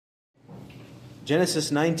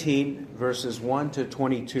Genesis 19, verses 1 to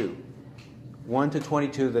 22. 1 to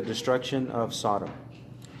 22, the destruction of Sodom.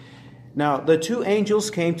 Now the two angels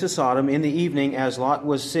came to Sodom in the evening as Lot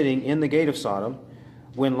was sitting in the gate of Sodom.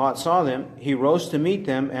 When Lot saw them, he rose to meet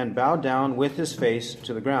them and bowed down with his face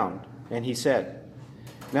to the ground. And he said,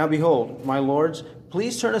 Now behold, my lords,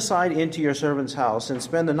 please turn aside into your servant's house and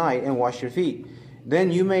spend the night and wash your feet.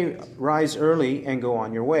 Then you may rise early and go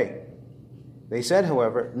on your way. They said,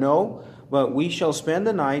 however, No, but we shall spend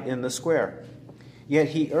the night in the square. Yet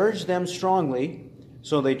he urged them strongly,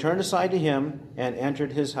 so they turned aside to him and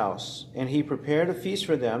entered his house. And he prepared a feast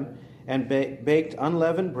for them and baked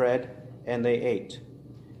unleavened bread, and they ate.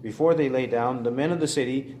 Before they lay down, the men of the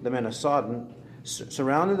city, the men of Sodom,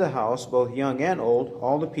 surrounded the house, both young and old,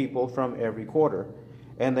 all the people from every quarter.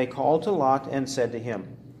 And they called to Lot and said to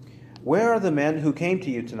him, Where are the men who came to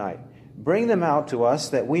you tonight? Bring them out to us,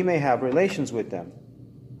 that we may have relations with them.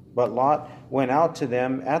 But Lot went out to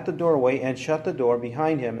them at the doorway and shut the door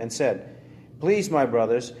behind him and said, Please, my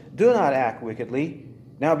brothers, do not act wickedly.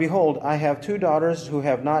 Now behold, I have 2 daughters who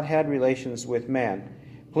have not had relations with man.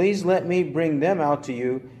 Please let me bring them out to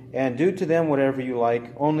you, and do to them whatever you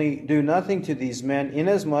like. Only do nothing to these men,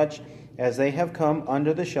 inasmuch as they have come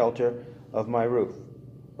under the shelter of my roof.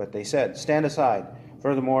 But they said, Stand aside.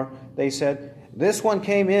 Furthermore, they said, This one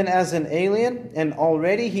came in as an alien, and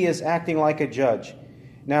already he is acting like a judge.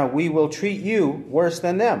 Now we will treat you worse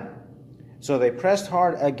than them. So they pressed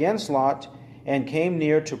hard against Lot and came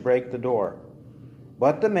near to break the door.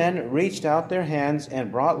 But the men reached out their hands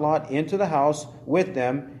and brought Lot into the house with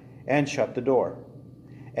them and shut the door.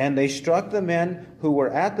 And they struck the men who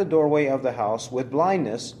were at the doorway of the house with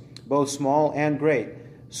blindness, both small and great,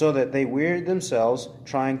 so that they wearied themselves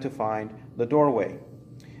trying to find the doorway.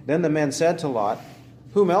 Then the men said to Lot,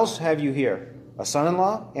 Whom else have you here? A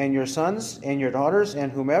son-in-law, and your sons, and your daughters,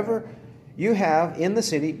 and whomever you have in the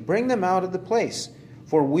city, bring them out of the place.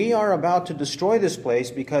 For we are about to destroy this place,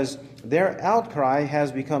 because their outcry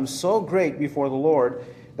has become so great before the Lord,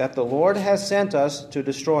 that the Lord has sent us to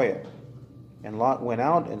destroy it. And Lot went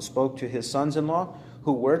out and spoke to his sons-in-law,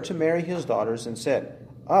 who were to marry his daughters, and said,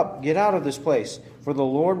 Up, get out of this place, for the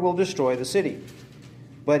Lord will destroy the city.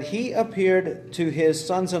 But he appeared to his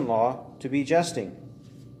sons-in-law to be jesting.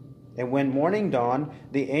 And when morning dawned,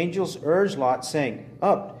 the angels urged Lot, saying,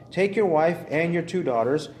 Up, take your wife and your 2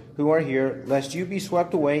 daughters who are here, lest you be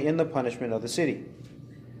swept away in the punishment of the city.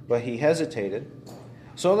 But he hesitated.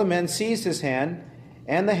 So the men seized his hand,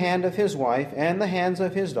 and the hand of his wife, and the hands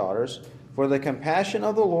of his daughters, for the compassion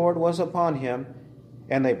of the Lord was upon him,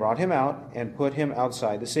 and they brought him out and put him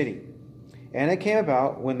outside the city. And it came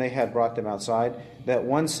about, when they had brought them outside, that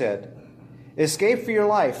one said, Escape for your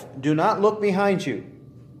life, do not look behind you,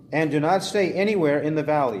 and do not stay anywhere in the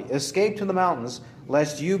valley. Escape to the mountains,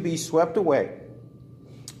 lest you be swept away.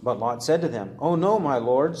 But Lot said to them, Oh no, my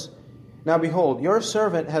lords. Now behold, your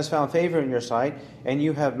servant has found favor in your sight, and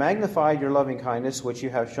you have magnified your loving kindness, which you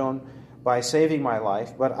have shown by saving my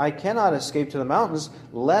life. But I cannot escape to the mountains,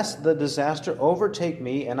 lest the disaster overtake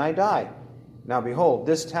me and I die. Now behold,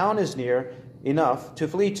 this town is near enough to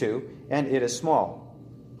flee to, and it is small.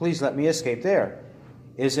 Please let me escape there.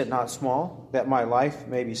 Is it not small, that my life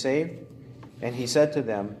may be saved? And he said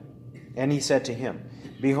to him,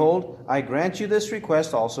 Behold, I grant you this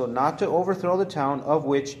request also, not to overthrow the town of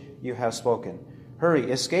which you have spoken.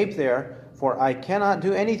 Hurry, escape there, for I cannot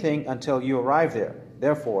do anything until you arrive there.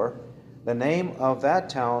 Therefore, the name of that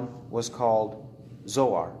town was called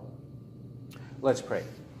Zoar. Let's pray.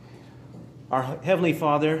 Our Heavenly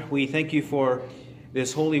Father, we thank you for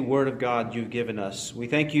this holy word of God you've given us. We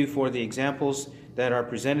thank you for the examples that are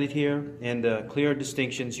presented here and the clear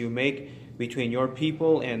distinctions you make between your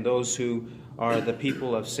people and those who are the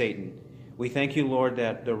people of Satan. We thank you, Lord,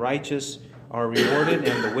 that the righteous are rewarded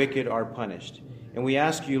and the wicked are punished. And we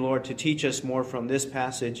ask you, Lord, to teach us more from this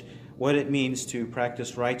passage what it means to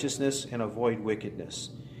practice righteousness and avoid wickedness.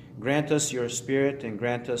 Grant us your Spirit and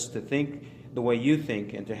grant us to think the way you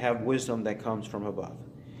think and to have wisdom that comes from above.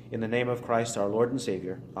 In the name of Christ, our Lord and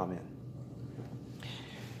Savior. Amen.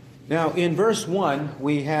 Now, in verse 1,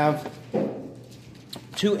 we have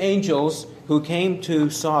 2 angels who came to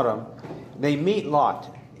Sodom. They meet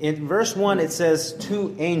Lot. In verse 1, it says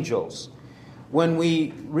 2 angels. When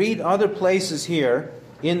we read other places here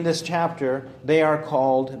in this chapter, they are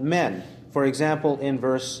called men. For example, in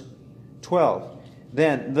verse 12,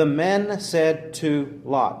 Then the men said to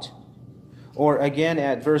Lot. Or again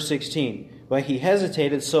at verse 16, But he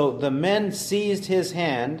hesitated, so the men seized his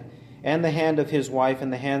hand, and the hand of his wife,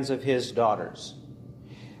 and the hands of his daughters.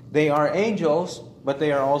 They are angels, but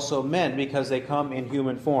they are also men because they come in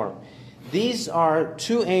human form. These are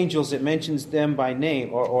two angels. It mentions them by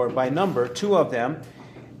name or by number, two of them.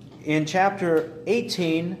 In chapter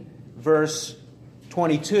 18, verse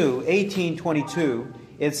 22, 18:22,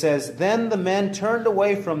 it says, "Then the men turned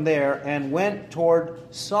away from there and went toward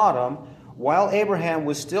Sodom, while Abraham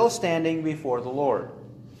was still standing before the Lord."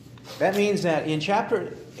 That means that in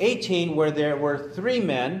chapter 18, where there were three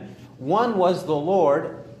men, one was the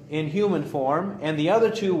Lord in human form, and the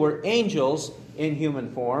other two were angels in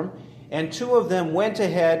human form, and two of them went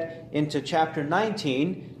ahead into chapter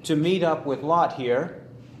 19 to meet up with Lot here,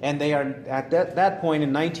 and they are at that point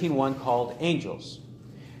in 19:1 called angels.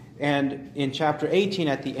 And in chapter 18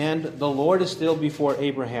 at the end, the Lord is still before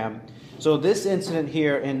Abraham. So this incident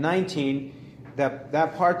here in 19,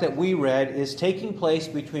 that part that we read, is taking place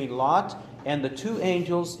between Lot and the two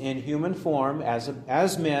angels in human form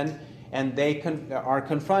as men, and they are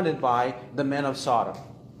confronted by the men of Sodom.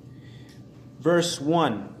 Verse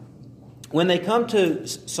 1, "When they come to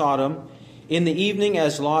Sodom, in the evening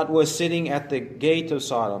as Lot was sitting at the gate of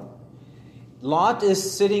Sodom." Lot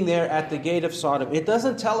is sitting there at the gate of Sodom. It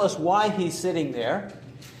doesn't tell us why he's sitting there.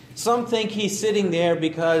 Some think he's sitting there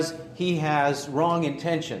because he has wrong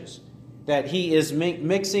intentions, that he is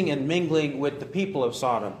mixing and mingling with the people of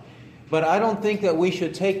Sodom. But I don't think that we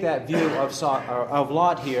should take that view of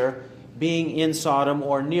Lot here being in Sodom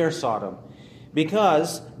or near Sodom,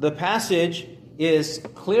 because the passage is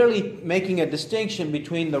clearly making a distinction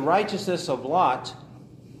between the righteousness of Lot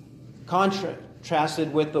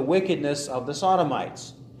contrasted with the wickedness of the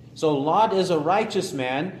Sodomites. So Lot is a righteous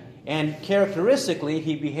man, and characteristically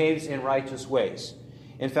he behaves in righteous ways.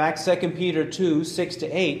 In fact, 2 Peter 2,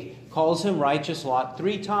 6-8 calls him righteous Lot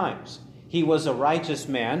 3 times. He was a righteous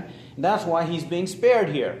man, and that's why he's being spared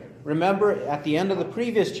here. Remember, at the end of the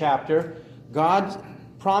previous chapter, God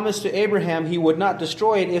promised to Abraham he would not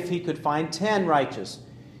destroy it if he could find 10 righteous.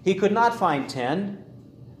 He could not find 10,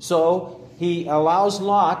 so he allows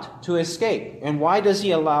Lot to escape. And why does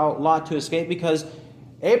he allow Lot to escape? Because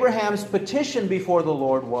Abraham's petition before the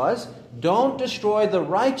Lord was, don't destroy the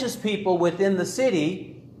righteous people within the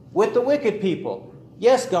city with the wicked people.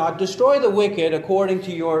 Yes, God, destroy the wicked according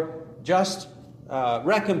to your just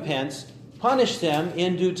recompense. Punish them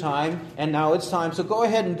in due time, and now it's time. So go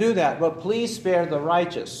ahead and do that, but please spare the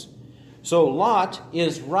righteous. So Lot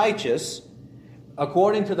is righteous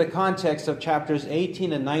according to the context of chapters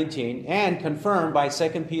 18 and 19, and confirmed by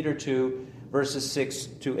 2 Peter 2, verses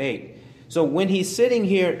 6-8. So when he's sitting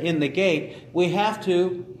here in the gate, we have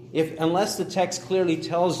to, unless the text clearly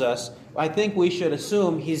tells us, I think we should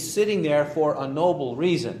assume he's sitting there for a noble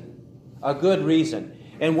reason, a good reason.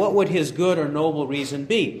 And what would his good or noble reason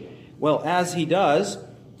be? Well, as he does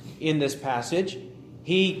in this passage,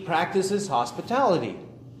 he practices hospitality.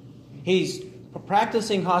 He's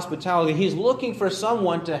practicing hospitality. He's looking for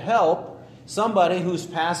someone to help somebody who's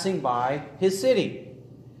passing by his city.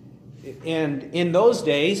 And in those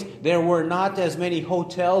days, there were not as many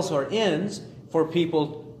hotels or inns for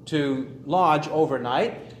people to lodge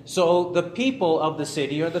overnight. So the people of the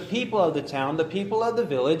city or the people of the town, the people of the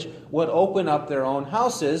village would open up their own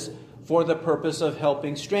houses for the purpose of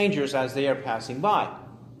helping strangers as they are passing by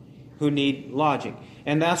who need lodging.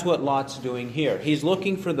 And that's what Lot's doing here. He's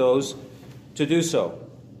looking for those to do so.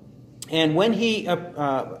 And when he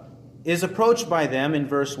is approached by them in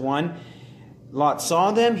verse 1, Lot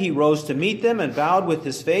saw them, he rose to meet them, and bowed with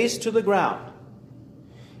his face to the ground.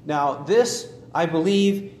 Now this, I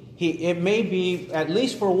believe, it may be at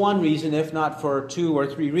least for one reason, if not for 2 or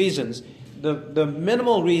 3 reasons. The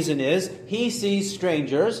minimal reason is he sees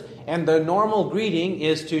strangers, and the normal greeting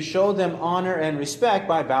is to show them honor and respect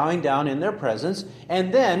by bowing down in their presence,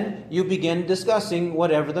 and then you begin discussing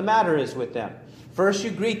whatever the matter is with them. First you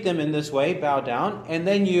greet them in this way, bow down, and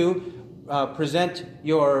then you present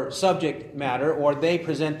your subject matter, or they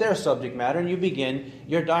present their subject matter, and you begin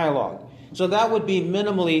your dialogue. So that would be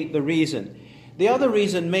minimally the reason. The other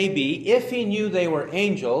reason may be, if he knew they were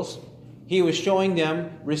angels, he was showing them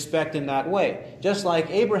respect in that way. Just like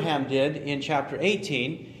Abraham did in chapter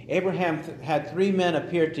 18. Abraham had 3 men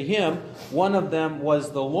appear to him. One of them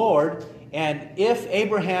was the Lord. And if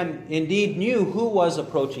Abraham indeed knew who was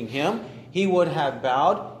approaching him, he would have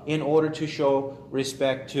bowed in order to show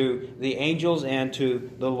respect to the angels and to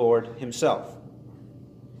the Lord himself.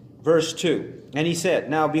 Verse 2. And he said,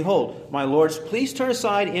 "Now behold, my lords, please turn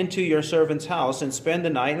aside into your servant's house and spend the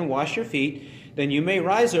night and wash your feet. Then you may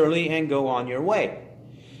rise early and go on your way."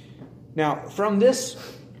 Now, from this,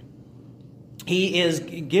 he is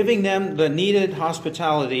giving them the needed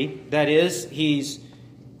hospitality. That is, he's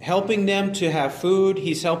helping them to have food.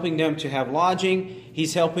 He's helping them to have lodging.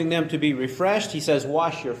 He's helping them to be refreshed. He says,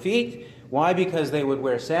 wash your feet, Why? Because they would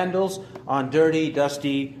wear sandals on dirty,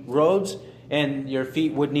 dusty roads, and your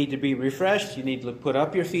feet would need to be refreshed. You need to put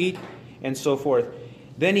up your feet, and so forth.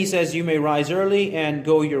 Then he says, you may rise early and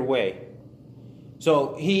go your way.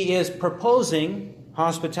 So he is proposing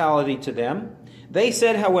hospitality to them. They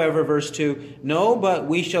said, however, verse 2, no, but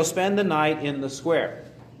we shall spend the night in the square.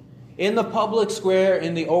 In the public square,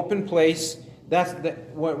 in the open place, that's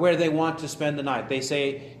where they want to spend the night. They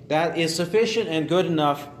say, that is sufficient and good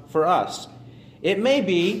enough for us. It may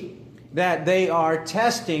be that they are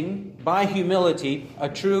testing by humility. A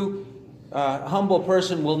true humble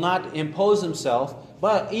person will not impose himself,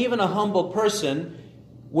 but even a humble person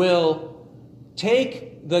will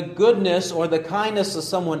take the goodness or the kindness of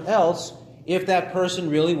someone else if that person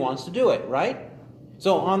really wants to do it, right?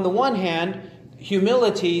 So on the one hand,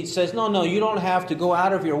 humility says, no, you don't have to go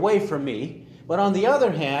out of your way for me. But on the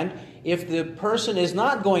other hand, if the person is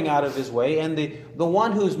not going out of his way and the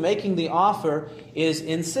one who's making the offer is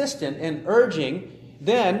insistent and urging,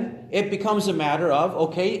 then it becomes a matter of,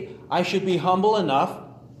 okay, I should be humble enough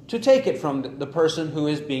to take it from the person who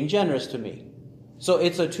is being generous to me. So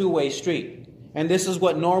it's a two-way street. And this is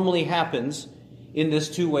what normally happens in this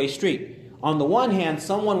two-way street. On the one hand,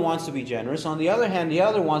 someone wants to be generous. On the other hand, the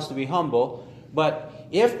other wants to be humble. But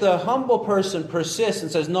if the humble person persists and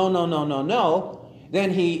says, no,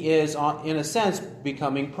 then he is, in a sense,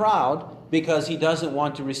 becoming proud because he doesn't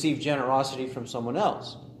want to receive generosity from someone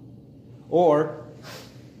else. Or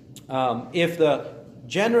if the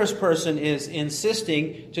generous person is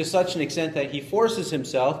insisting to such an extent that he forces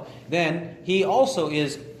himself, then he also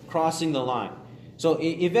is crossing the line. So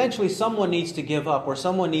eventually someone needs to give up or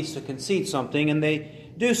someone needs to concede something, and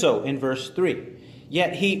they do so in verse 3.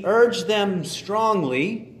 Yet he urged them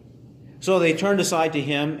strongly, so they turned aside to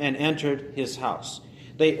him and entered his house.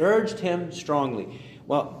 They urged him strongly.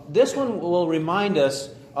 Well, this one will remind us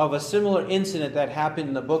of a similar incident that happened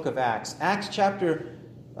in the book of Acts. Acts chapter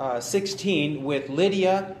 16 with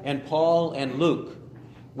Lydia and Paul and Luke.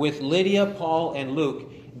 With Lydia, Paul, and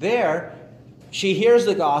Luke. There, she hears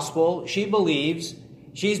the gospel, she believes,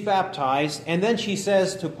 she's baptized, and then she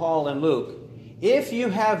says to Paul and Luke, if you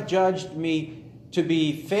have judged me to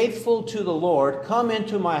be faithful to the Lord, come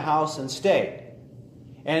into my house and stay.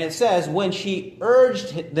 And it says, when she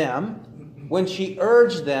urged them,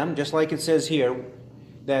 just like it says here,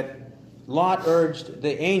 that Lot urged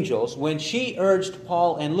the angels, when she urged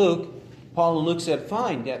Paul and Luke said,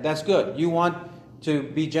 fine, that's good. You want to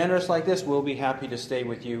be generous like this? We'll be happy to stay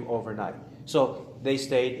with you overnight. So they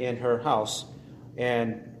stayed in her house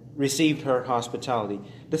and received her hospitality.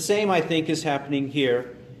 The same, I think, is happening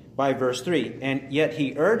here by verse 3. And yet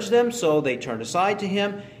he urged them, so they turned aside to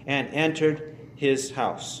him and entered his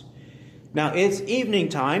house. Now it's evening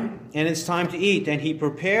time, and it's time to eat. And he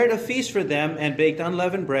prepared a feast for them and baked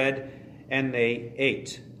unleavened bread, and they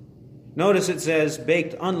ate. Notice it says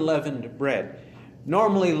baked unleavened bread.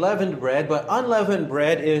 Normally leavened bread, but unleavened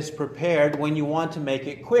bread is prepared when you want to make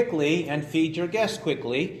it quickly and feed your guests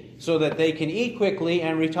quickly so that they can eat quickly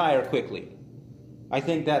and retire quickly. I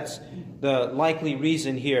think that's the likely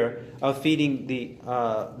reason here of feeding the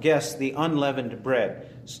guests the unleavened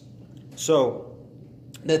bread, so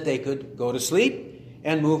that they could go to sleep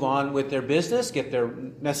and move on with their business, get their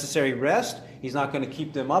necessary rest. He's not going to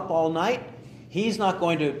keep them up all night. He's not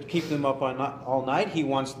going to keep them up all night. He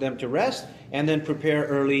wants them to rest and then prepare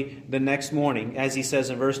early the next morning. As he says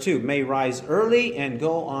in verse 2, may rise early and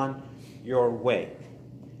go on your way.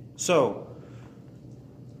 So,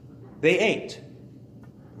 they ate.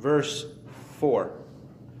 Verse 4.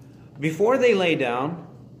 Before they lay down,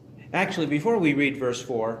 actually before we read verse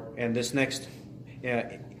 4 and this next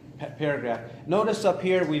paragraph, notice up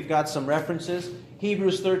here we've got some references.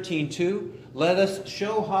 Hebrews 13:2. Let us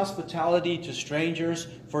show hospitality to strangers,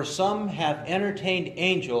 for some have entertained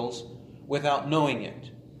angels without knowing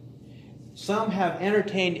it. Some have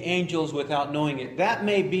entertained angels without knowing it. That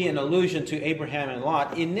may be an allusion to Abraham and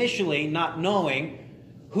Lot, initially not knowing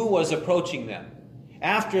who was approaching them.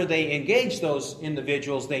 After they engaged those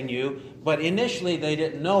individuals, they knew, but initially they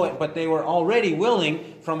didn't know it, but they were already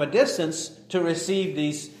willing from a distance to receive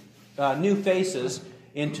these new faces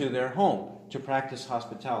into their home to practice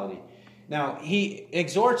hospitality. Now, he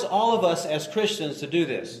exhorts all of us as Christians to do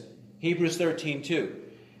this. Hebrews 13:2.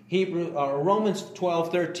 Romans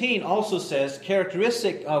 12:13 also says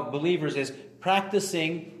characteristic of believers is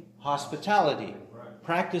practicing hospitality. Right.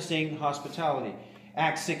 Practicing hospitality.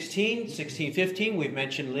 Acts 16:15, we've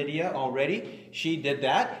mentioned Lydia already. She did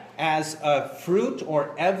that as a fruit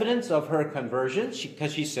or evidence of her conversion,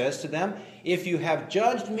 because she says to them, if you have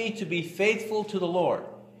judged me to be faithful to the Lord,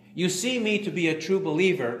 you see me to be a true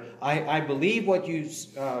believer, I believe what you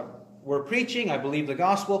we're preaching. I believe the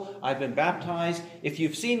gospel. I've been baptized. If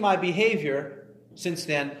you've seen my behavior since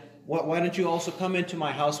then, why don't you also come into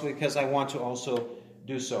my house, because I want to also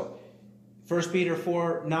do so. 1 Peter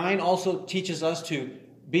 4:9 also teaches us to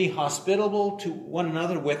be hospitable to one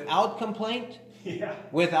another without complaint. Yeah.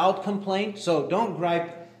 Without complaint. So don't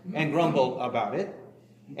gripe and grumble about it.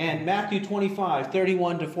 And Matthew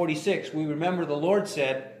 25:31-46, we remember the Lord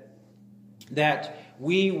said that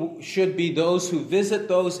we should be those who visit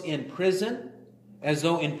those in prison, as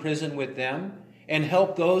though in prison with them, and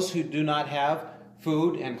help those who do not have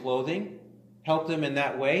food and clothing. Help them in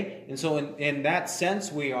that way. And so in that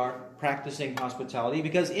sense, we are practicing hospitality,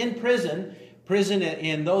 because in prison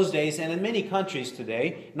in those days, and in many countries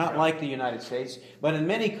today, not like the United States, but in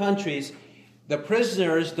many countries, the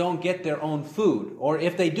prisoners don't get their own food. Or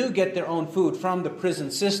if they do get their own food from the prison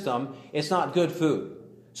system, it's not good food.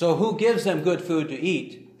 So who gives them good food to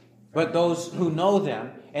eat? But those who know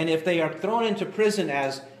them. And if they are thrown into prison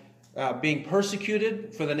as being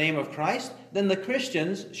persecuted for the name of Christ, then the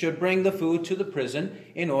Christians should bring the food to the prison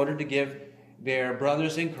in order to give their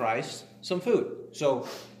brothers in Christ some food. So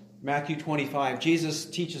Matthew 25, Jesus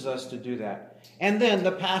teaches us to do that. And then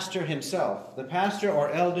the pastor himself, the pastor or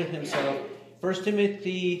elder himself, 1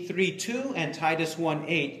 Timothy 3:2 and Titus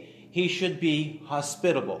 1:8, he should be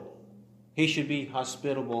hospitable. He should be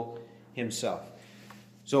hospitable himself.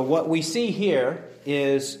 So what we see here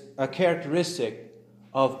is a characteristic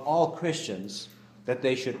of all Christians, that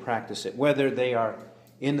they should practice it. Whether they are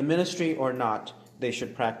in the ministry or not, they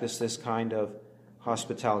should practice this kind of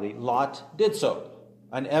hospitality. Lot did so,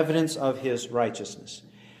 an evidence of his righteousness.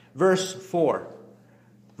 Verse 4.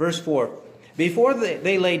 Before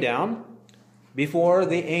they lay down, before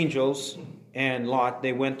the angels and Lot,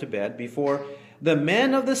 they went to bed, before the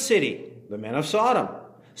men of the city, the men of Sodom,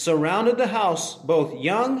 surrounded the house, both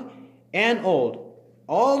young and old,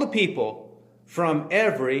 all the people from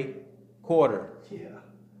every quarter. Yeah.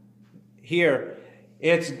 Here,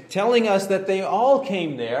 it's telling us that they all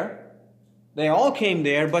came there. They all came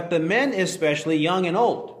there, but the men especially, young and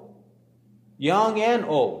old. Young and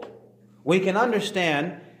old. We can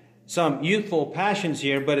understand some youthful passions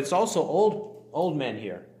here, but it's also old men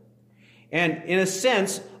here. And in a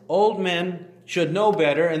sense, old men should know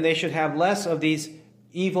better, and they should have less of these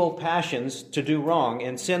evil passions to do wrong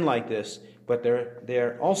and sin like this. But they're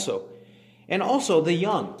there also. And also the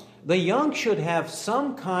young. The young should have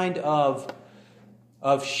some kind of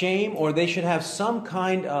shame, or they should have some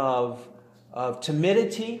kind of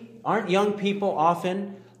timidity. Aren't young people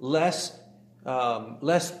often less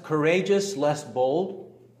courageous, less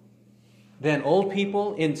bold than old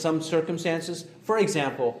people in some circumstances? For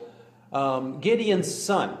example, Gideon's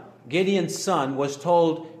son was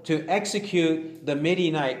told to execute the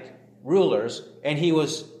Midianite rulers, and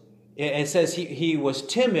it says he was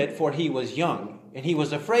timid, for he was young, and he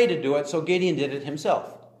was afraid to do it, so Gideon did it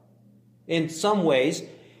himself. In some ways,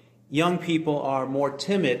 young people are more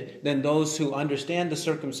timid than those who understand the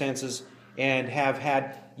circumstances and have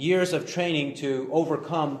had years of training to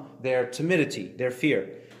overcome their timidity, their fear.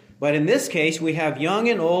 But in this case, we have young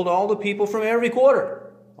and old, all the people from every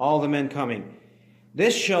quarter, all the men coming.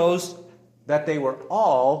 This shows that they were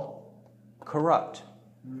all corrupt.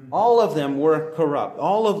 All of them were corrupt.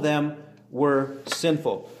 All of them were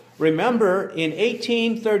sinful. Remember, in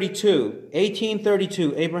 1832,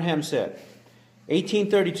 Abraham said,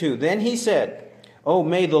 1832, then he said, "Oh,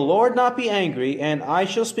 may the Lord not be angry, and I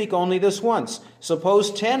shall speak only this once.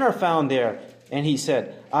 Suppose 10 are found there." And he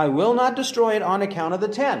said, "I will not destroy it on account of the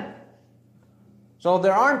 10. So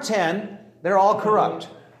there aren't 10, they're all corrupt.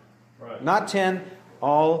 Right. Not 10,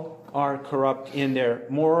 all are corrupt in their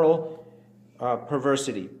moral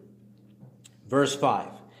perversity. Verse 5,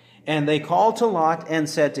 and they called to Lot and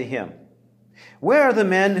said to him, "Where are the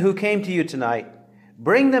men who came to you tonight?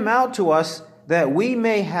 Bring them out to us, that we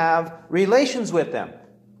may have relations with them."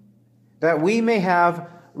 That we may have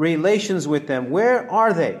relations with them. Where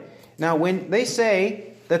are they? Now, when they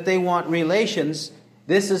say that they want relations,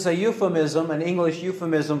 this is a euphemism, an English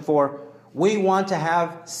euphemism for we want to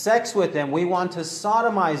have sex with them. We want to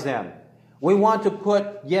sodomize them. We want to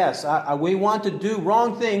we want to do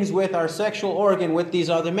wrong things with our sexual organ with these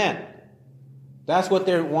other men. That's what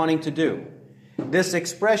they're wanting to do. This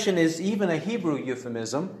expression is even a Hebrew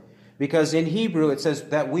euphemism, because in Hebrew it says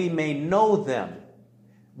that we may know them.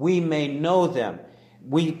 We may know them.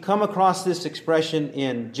 We come across this expression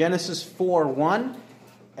in Genesis 4:1,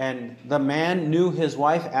 and the man knew his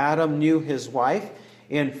wife, Adam knew his wife.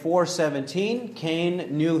 In 4:17, Cain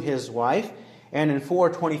knew his wife. And in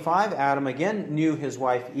 4:25, Adam again knew his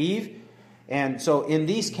wife Eve. And so in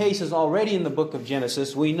these cases already in the book of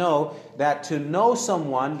Genesis, we know that to know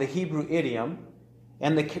someone, the Hebrew idiom,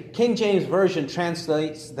 and the King James Version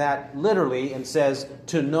translates that literally and says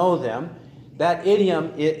to know them. That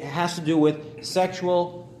idiom, it has to do with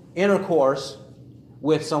sexual intercourse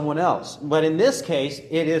with someone else. But in this case,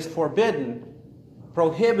 it is forbidden,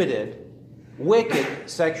 prohibited, wicked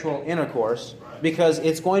sexual intercourse, because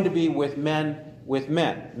it's going to be with men with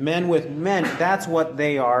men. Men with men, that's what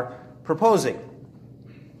they are proposing.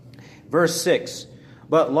 Verse 6,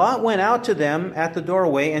 "But Lot went out to them at the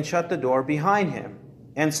doorway and shut the door behind him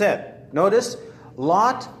and said," notice,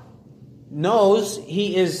 Lot knows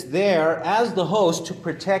he is there as the host to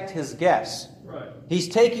protect his guests. Right. He's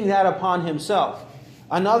taking that upon himself.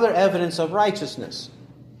 Another evidence of righteousness.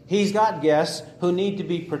 He's got guests who need to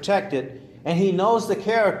be protected, and he knows the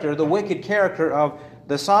character, the wicked character of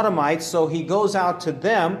the Sodomites, so he goes out to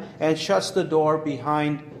them and shuts the door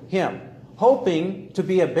behind him, hoping to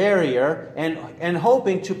be a barrier and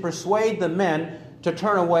hoping to persuade the men to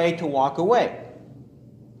turn away, to walk away.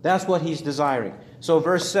 That's what he's desiring. So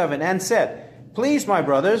verse 7, "And said, Please, my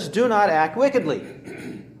brothers, do not act wickedly."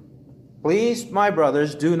 Please, my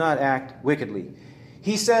brothers, do not act wickedly.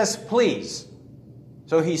 He says, please.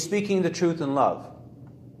 So he's speaking the truth in love.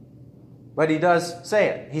 But he does say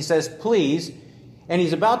it. He says, please. And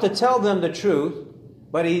he's about to tell them the truth,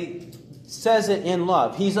 but he says it in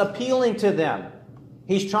love. He's appealing to them.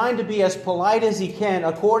 He's trying to be as polite as he can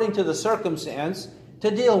according to the circumstance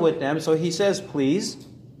to deal with them. So he says, please.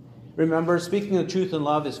 Remember, speaking the truth in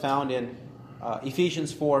love is found in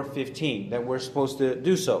Ephesians 4:15, that we're supposed to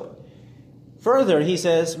do so. Further, he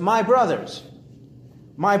says, my brothers.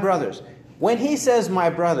 My brothers. When he says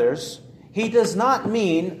my brothers, he does not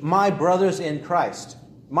mean my brothers in Christ,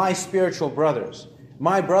 my spiritual brothers,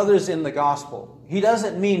 my brothers in the gospel. He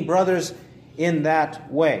doesn't mean brothers in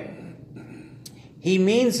that way. He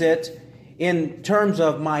means it in terms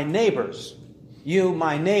of my neighbors. You,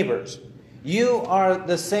 my neighbors. You are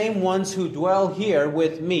the same ones who dwell here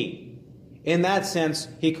with me. In that sense,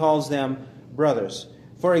 he calls them brothers.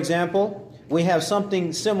 For example, we have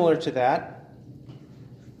something similar to that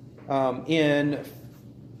in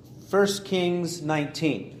 1 Kings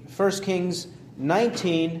 19. 1 Kings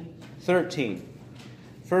 19:13.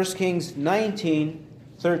 1 Kings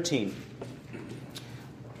 19:13.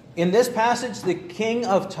 In this passage, the king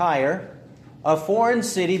of Tyre, a foreign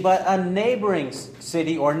city, but a neighboring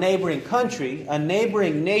city or neighboring country, a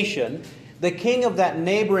neighboring nation, the king of that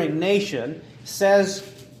neighboring nation says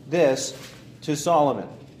this to Solomon.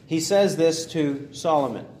 He says this to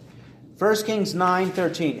Solomon. 1 Kings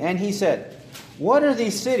 9:13. And he said, what are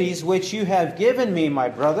these cities which you have given me, my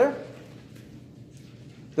brother?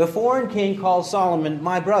 The foreign king calls Solomon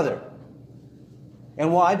my brother.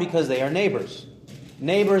 And why? Because they are neighbors.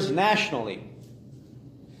 Neighbors nationally.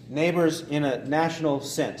 Neighbors in a national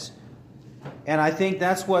sense. And I think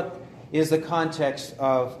that's what is the context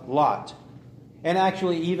of Lot. And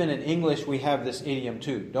actually, even in English, we have this idiom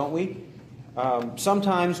too, don't we?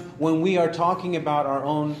 Sometimes when we are talking about our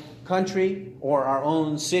own country or our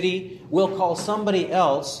own city, we'll call somebody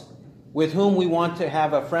else with whom we want to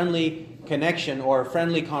have a friendly connection or a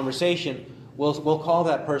friendly conversation, we'll call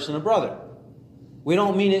that person a brother. We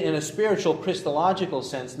don't mean it in a spiritual, Christological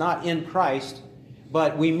sense, not in Christ,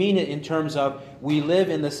 but we mean it in terms of we live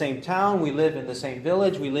in the same town, we live in the same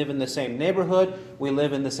village, we live in the same neighborhood, we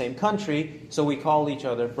live in the same country, so we call each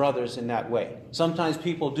other brothers in that way. Sometimes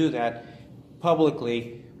people do that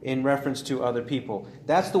publicly in reference to other people.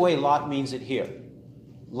 That's the way Lot means it here.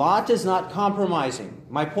 Lot is not compromising.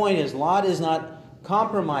 My point is, Lot is not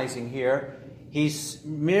compromising here. He's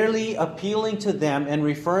merely appealing to them and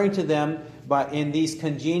referring to them but in these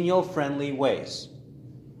congenial, friendly ways.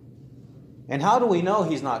 And how do we know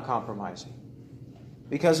he's not compromising?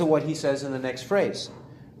 Because of what he says in the next phrase.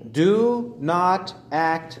 Do not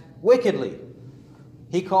act wickedly.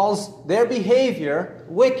 He calls their behavior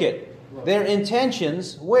wicked. Their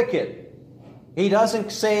intentions wicked. He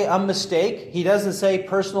doesn't say a mistake. He doesn't say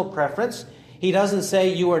personal preference. He doesn't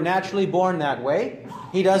say you were naturally born that way.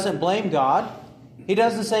 He doesn't blame God. He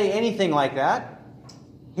doesn't say anything like that.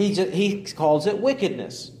 He calls it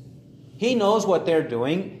wickedness. He knows what they're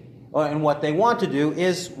doing and what they want to do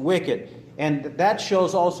is wicked. And that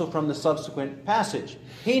shows also from the subsequent passage.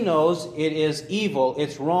 He knows it is evil.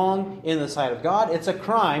 It's wrong in the sight of God. It's a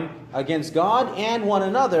crime against God and one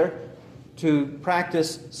another to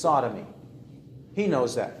practice sodomy. He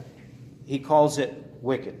knows that. He calls it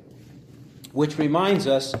wicked. Which reminds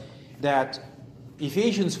us that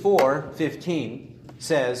Ephesians 4:15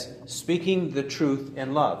 says, speaking the truth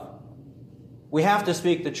in love. We have to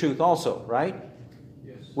speak the truth also, right?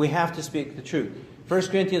 Yes. We have to speak the truth. 1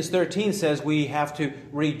 Corinthians 13 says we have to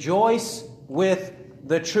rejoice with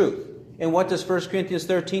the truth. And what does 1 Corinthians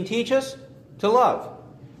 13 teach us? To love.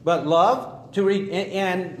 But love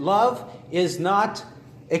is not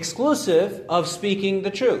exclusive of speaking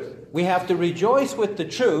the truth. We have to rejoice with the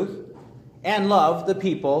truth and love the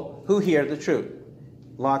people who hear the truth.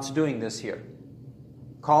 Lot's doing this here.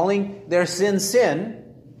 Calling their sin, sin.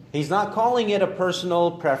 He's not calling it a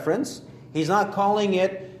personal preference. He's not calling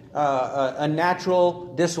it a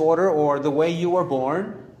natural disorder or the way you were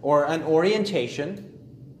born or an orientation,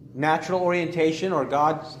 natural orientation or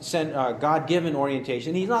God-given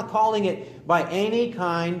orientation. He's not calling it by any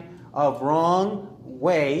kind of wrong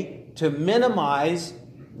way to minimize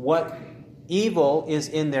what evil is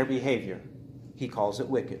in their behavior. He calls it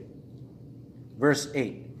wicked. Verse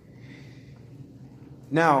 8.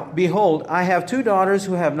 Now, behold, I have 2 daughters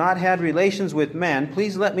who have not had relations with men.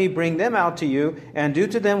 Please let me bring them out to you, and do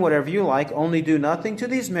to them whatever you like. Only do nothing to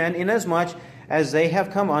these men, inasmuch as they have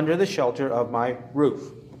come under the shelter of my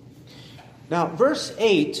roof. Now, verse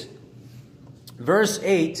 8,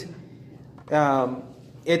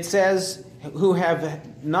 it says, who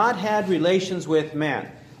have not had relations with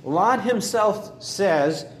man. Lot himself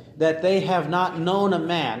says that they have not known a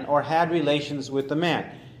man or had relations with a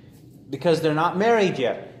man, because they're not married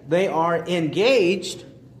yet. They are engaged.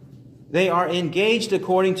 They are engaged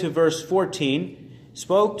according to verse 14.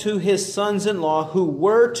 Spoke to his sons-in-law who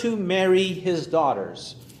were to marry his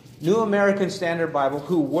daughters. New American Standard Bible,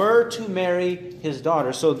 who were to marry his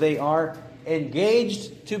daughters. So they are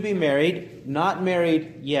engaged to be married, not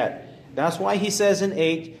married yet. That's why he says in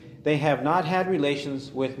 8, they have not had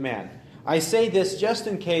relations with man. I say this just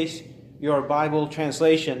in case your Bible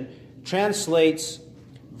translation translates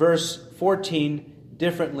verse 14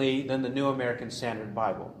 differently than the New American Standard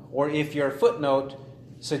Bible, or if your footnote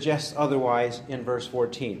suggests otherwise in verse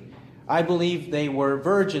 14. I believe they were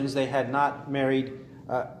virgins. They had not married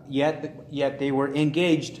yet they were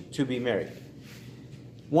engaged to be married.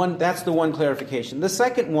 That's the one clarification. The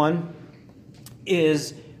second one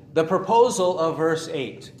is the proposal of verse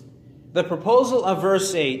 8. The proposal of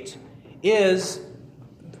verse 8 is,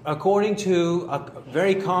 according to a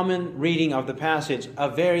very common reading of the passage, a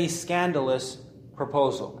very scandalous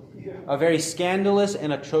proposal. A very scandalous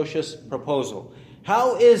and atrocious proposal.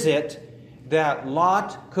 How is it that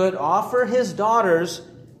Lot could offer his daughters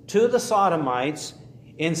to the Sodomites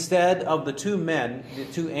instead of the 2 men, the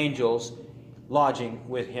 2 angels, lodging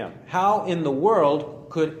with him? How in the world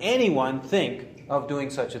could anyone think of doing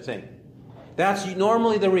such a thing? That's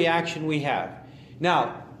normally the reaction we have.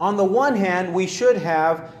 Now, on the one hand, we should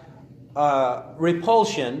have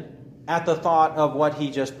repulsion at the thought of what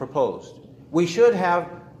he just proposed. We should have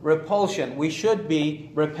repulsion. We should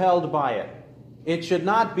be repelled by it. It should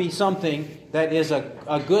not be something that is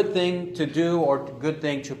a good thing to do or a good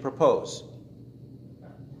thing to propose.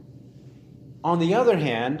 On the other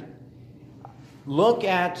hand, look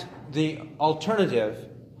at the alternative.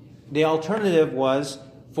 The alternative was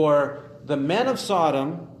for the men of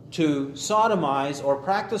Sodom to sodomize or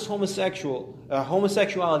practice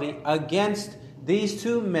homosexuality against these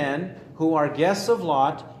 2 men who are guests of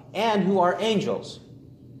Lot and who are angels.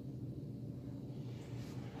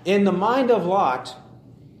 In the mind of Lot,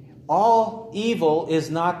 all evil is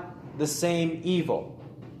not the same evil.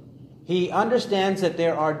 He understands that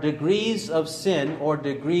there are degrees of sin or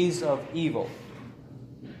degrees of evil.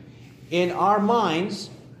 In our minds,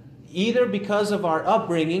 either because of our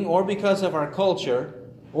upbringing or because of our culture,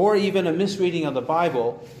 or even a misreading of the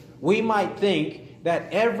Bible, we might think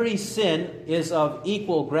that every sin is of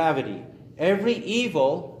equal gravity. Every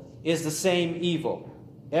evil is the same evil.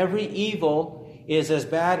 Every evil is as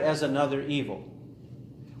bad as another evil.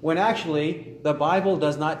 When actually, the Bible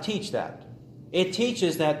does not teach that. It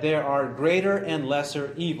teaches that there are greater and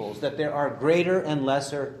lesser evils, that there are greater and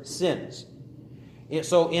lesser sins.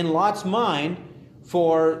 So in Lot's mind,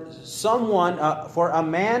 for a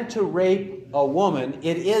man to rape a woman,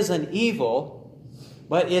 it is an evil,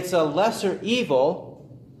 but it's a lesser evil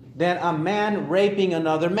than a man raping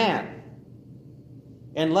another man.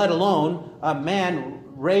 And let alone a man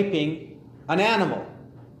raping an animal,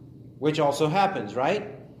 which also happens, right?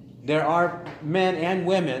 There are men and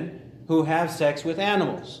women who have sex with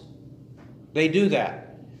animals. They do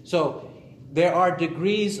that. So there are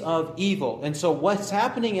degrees of evil. And so what's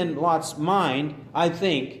happening in Lot's mind, I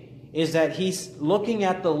think, is that he's looking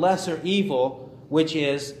at the lesser evil, which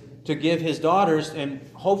is to give his daughters and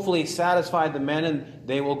hopefully satisfy the men and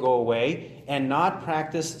they will go away, and not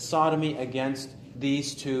practice sodomy against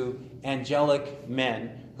these 2 angelic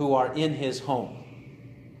men who are in his home.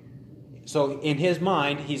 So in his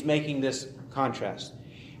mind, he's making this contrast.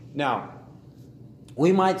 Now,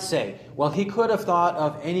 we might say, well, he could have thought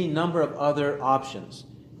of any number of other options.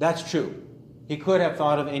 That's true. He could have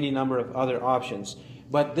thought of any number of other options.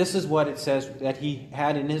 But this is what it says that he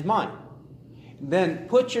had in his mind. Then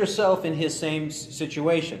put yourself in his same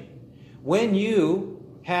situation. When you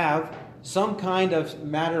have some kind of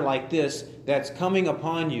matter like this that's coming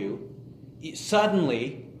upon you,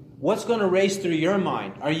 suddenly, what's going to race through your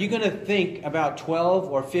mind? Are you going to think about 12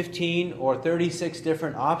 or 15 or 36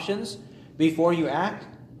 different options before you act?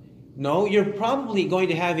 No, you're probably going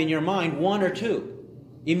to have in your mind one or two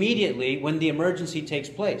immediately when the emergency takes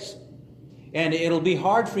place. And it'll be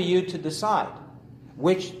hard for you to decide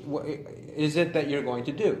which is it that you're going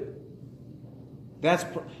to do.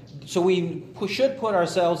 So we should put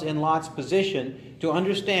ourselves in Lot's position to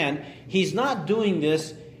understand he's not doing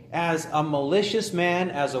this as a malicious man,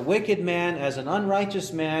 as a wicked man, as an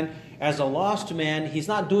unrighteous man, as a lost man. He's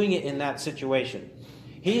not doing it in that situation.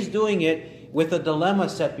 He's doing it with a dilemma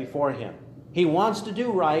set before him. He wants to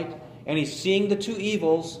do right, and he's seeing the two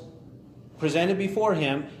evils presented before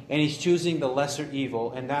him, and he's choosing the lesser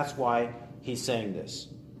evil, and that's why he's saying this.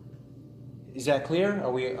 Is that clear?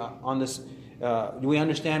 Are we on this? Do we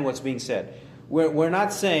understand what's being said? We're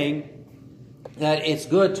not saying that it's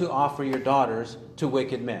good to offer your daughters to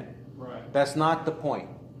wicked men. Right. That's not the point.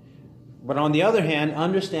 But on the other hand,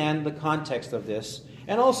 understand the context of this,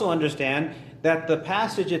 and also understand that the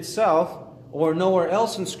passage itself, or nowhere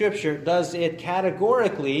else in Scripture, does it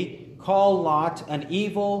categorically call Lot an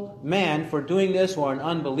evil man for doing this, or an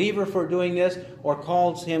unbeliever for doing this, or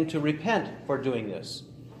calls him to repent for doing this.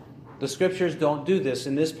 The Scriptures don't do this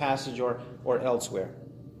in this passage or elsewhere.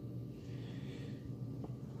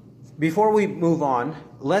 Before we move on,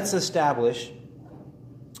 let's establish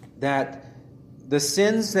that the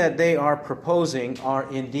sins that they are proposing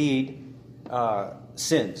are indeed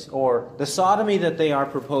sins, or the sodomy that they are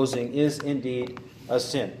proposing is indeed a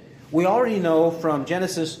sin. We already know from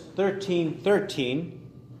Genesis 13:13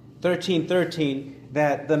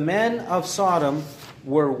 that the men of Sodom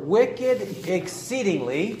were wicked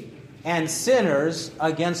exceedingly and sinners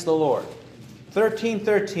against the Lord.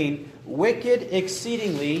 13:13, wicked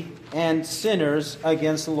exceedingly and sinners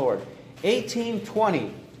against the Lord.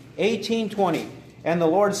 18:20, and the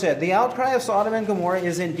Lord said, the outcry of Sodom and Gomorrah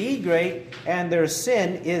is indeed great, and their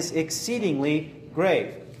sin is exceedingly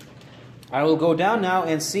grave. I will go down now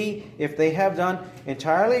and see if they have done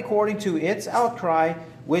entirely according to its outcry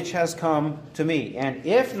which has come to me. And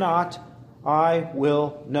if not, I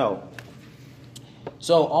will know.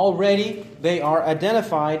 So already they are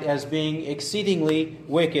identified as being exceedingly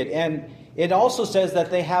wicked. And it also says that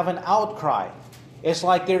they have an outcry. It's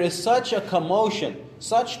like there is such a commotion,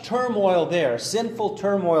 such turmoil there, sinful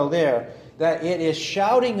turmoil there, that it is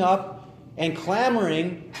shouting up and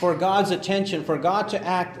clamoring for God's attention, for God to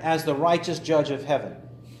act as the righteous judge of heaven.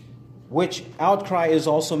 Which outcry is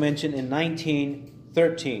also mentioned in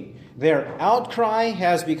 19:13. Their outcry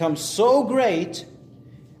has become so great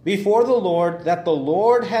before the Lord that the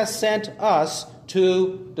Lord has sent us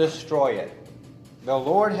to destroy it. The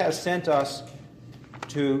Lord has sent us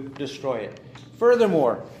to destroy it.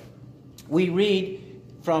 Furthermore, we read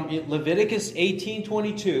from Leviticus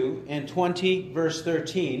 18:22 and 20 verse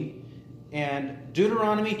 13 and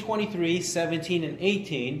Deuteronomy 23:17 and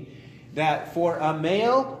 18 that for a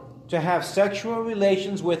male to have sexual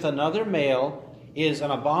relations with another male is an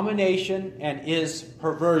abomination and is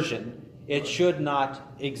perversion. It should not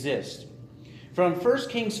exist. From 1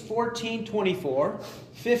 Kings 14:24,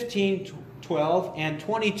 15:12, and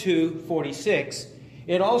 22:46,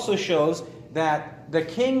 it also shows that the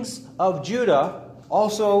kings of Judah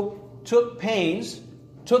also took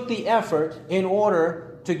the effort in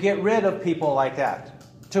order to get rid of people like that,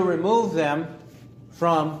 to remove them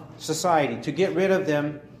from society, to get rid of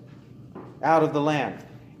them out of the land.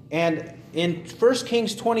 And in 1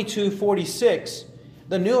 Kings 22:46,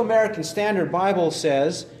 the New American Standard Bible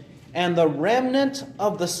says, and the remnant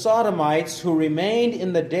of the Sodomites who remained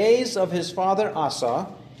in the days of his father Asa,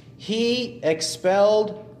 he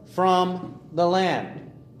expelled from the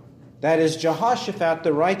land. That is, Jehoshaphat,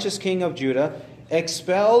 the righteous king of Judah,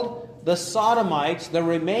 expelled the Sodomites, the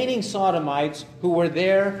remaining Sodomites who were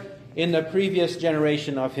there in the previous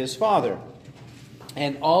generation of his father.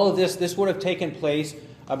 And all of this would have taken place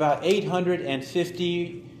about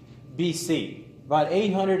 850 BC. About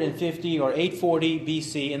 850 or 840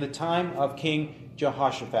 BC in the time of King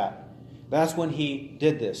Jehoshaphat. That's when he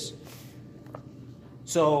did this.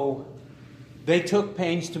 So they took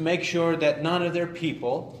pains to make sure that none of their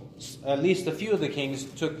people, at least a few of the kings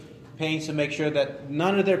took pains to make sure that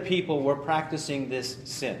none of their people were practicing this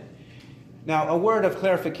sin. Now, a word of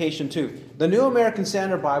clarification too. The New American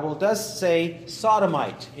Standard Bible does say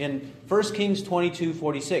sodomite in 1 Kings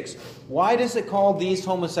 22:46. Why does it call these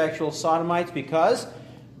homosexuals sodomites? Because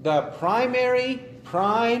the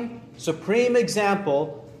prime, supreme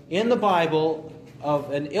example in the Bible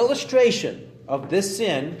of an illustration of this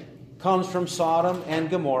sin comes from Sodom and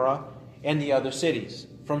Gomorrah and the other cities.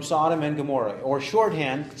 From Sodom and Gomorrah, or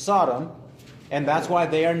shorthand, Sodom, and that's why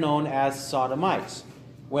they are known as sodomites.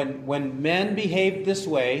 When men behave this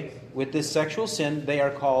way, with this sexual sin, they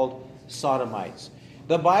are called sodomites.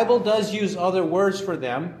 The Bible does use other words for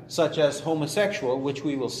them, such as homosexual, which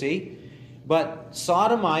we will see. But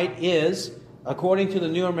sodomite is, according to the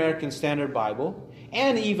New American Standard Bible,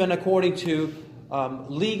 and even according to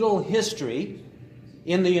legal history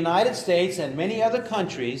in the United States and many other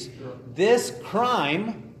countries, this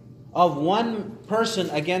crime of one person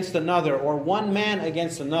against another, or one man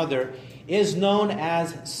against another, is known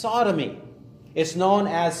as sodomy. It's known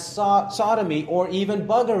as sodomy or even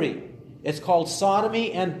buggery. It's called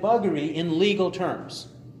sodomy and buggery in legal terms.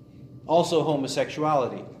 Also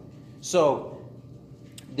homosexuality. So,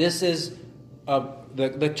 this is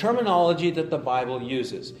the terminology that the Bible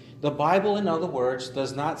uses. The Bible, in other words,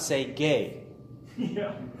 does not say gay.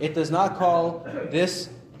 Yeah. It does not call this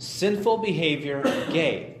sinful behavior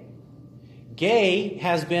gay. Gay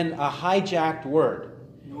has been a hijacked word.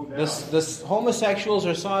 The homosexuals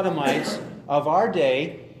or sodomites of our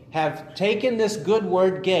day have taken this good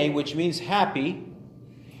word gay, which means happy,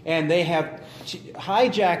 and they have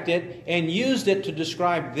hijacked it and used it to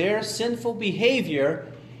describe their sinful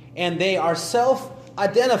behavior, and they are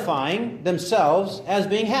self-identifying themselves as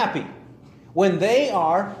being happy, when they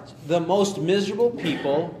are the most miserable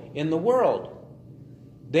people in the world.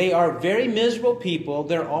 They are very miserable people.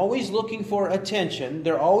 They're always looking for attention.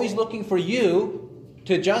 They're always looking for you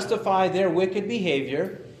to justify their wicked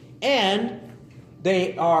behavior. And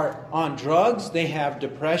they are on drugs. They have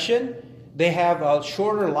depression. They have a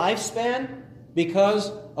shorter lifespan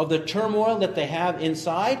because of the turmoil that they have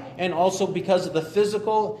inside, and also because of the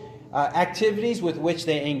physical activities with which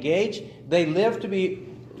they engage. They live to be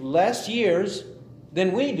less years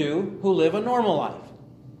than we do who live a normal life.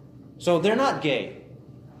 So they're not gay.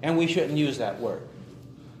 And we shouldn't use that word.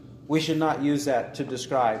 We should not use that to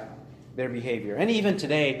describe their behavior. And even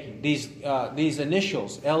today, these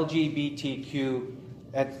initials, LGBTQ,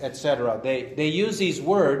 etc., they use these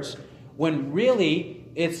words when really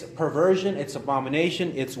it's perversion, it's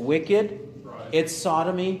abomination, it's wicked, right. It's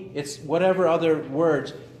sodomy, it's whatever other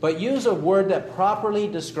words. But use a word that properly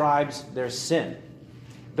describes their sin.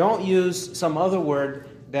 Don't use some other word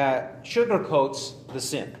that sugarcoats the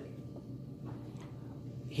sin.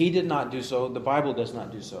 He did not do so. The Bible does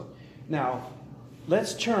not do so. Now,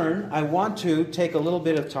 let's turn. I want to take a little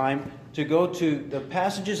bit of time to go to the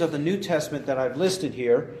passages of the New Testament that I've listed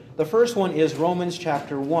here. The first one is Romans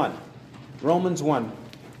chapter 1. Romans 1.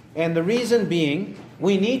 And the reason being,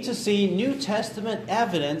 we need to see New Testament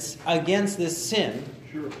evidence against this sin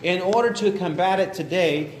in order to combat it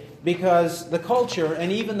today, because the culture,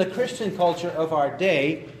 and even the Christian culture of our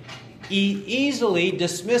day, easily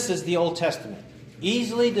dismisses the Old Testament.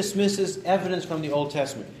 Easily dismisses evidence from the Old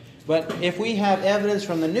Testament. But if we have evidence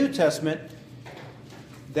from the New Testament,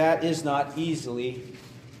 that is not easily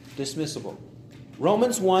dismissible.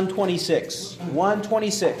 Romans 1:26.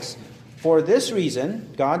 1:26. For this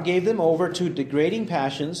reason, God gave them over to degrading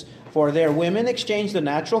passions, for their women exchanged the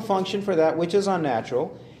natural function for that which is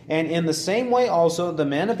unnatural. And in the same way also, the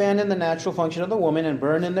men abandon the natural function of the woman and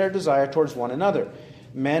burn in their desire towards one another.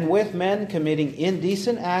 Men with men, committing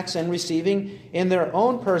indecent acts and receiving in their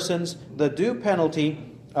own persons the due penalty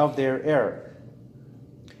of their error.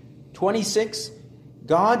 26.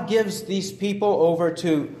 God gives these people over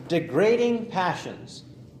to degrading passions.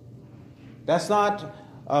 That's not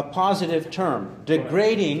a positive term.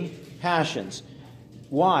 Degrading passions.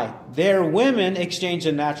 Why? Their women exchange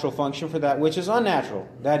a natural function for that which is unnatural.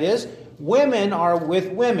 That is, women are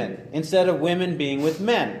with women instead of women being with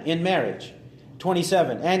men in marriage.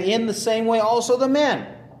 27. And in the same way also the men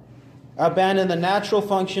abandon the natural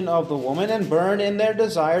function of the woman and burn in their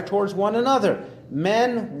desire towards one another.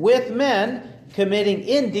 Men with men committing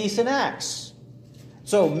indecent acts.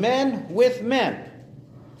 So men with men.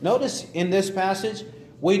 Notice in this passage,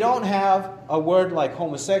 we don't have a word like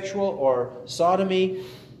homosexual or sodomy.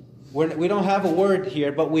 We don't have a word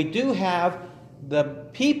here, but we do have the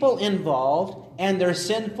people involved and their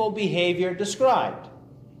sinful behavior described,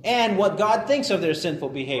 and what God thinks of their sinful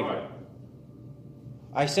behavior.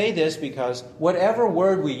 I say this because whatever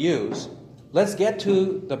word we use, let's get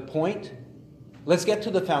to the point. Let's get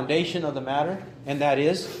to the foundation of the matter, and that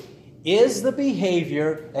is, Is the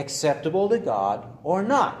behavior acceptable to God or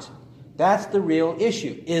not? That's the real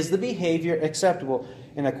issue. Is the behavior acceptable?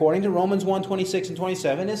 And according to Romans 1:26 and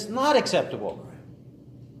 27, it's not acceptable.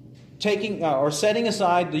 Taking or setting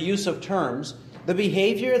aside the use of terms, the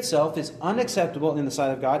behavior itself is unacceptable in the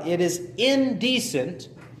sight of God. It is indecent,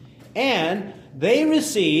 and they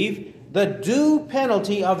receive the due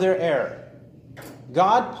penalty of their error.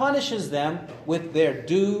 God punishes them with their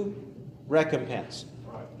due recompense.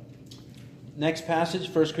 Next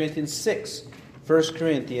passage, 1 Corinthians 6. 1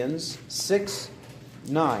 Corinthians 6,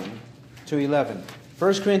 9 to 11.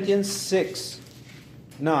 1 Corinthians 6,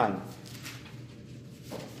 9.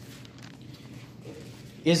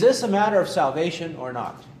 Is this a matter of salvation or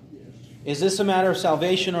not? Is this a matter of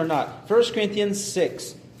salvation or not? 1 Corinthians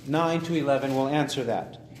 6, 9 to 11 will answer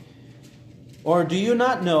that. Or do you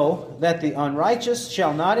not know that the unrighteous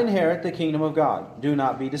shall not inherit the kingdom of God? Do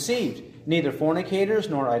not be deceived. Neither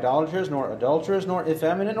fornicators, nor idolaters, nor adulterers, nor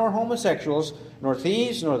effeminate, nor homosexuals, nor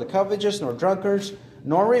thieves, nor the covetous, nor drunkards,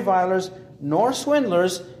 nor revilers, nor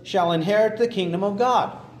swindlers shall inherit the kingdom of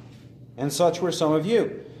God. And such were some of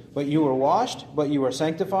you. But you were washed, but you were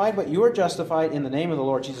sanctified, but you were justified in the name of the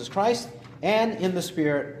Lord Jesus Christ and in the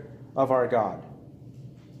Spirit of our God.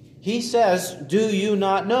 He says, do you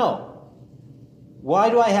not know?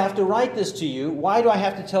 Why do I have to write this to you? Why do I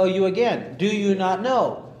have to tell you again? Do you not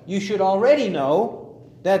know? You should already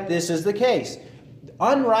know that this is the case.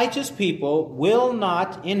 Unrighteous people will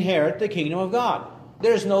not inherit the kingdom of God.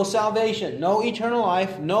 There's no salvation, no eternal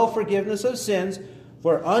life, no forgiveness of sins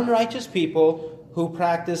for unrighteous people who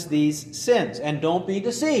practice these sins. And don't be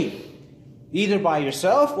deceived, either by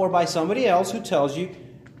yourself or by somebody else who tells you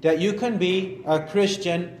that you can be a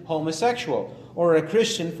Christian homosexual, or a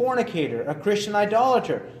Christian fornicator, a Christian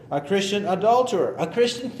idolater, a Christian adulterer, a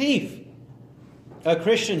Christian thief, a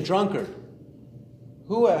Christian drunkard.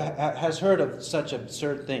 Who has heard of such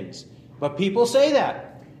absurd things? But people say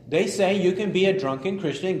that. They say you can be a drunken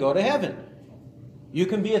Christian and go to heaven. You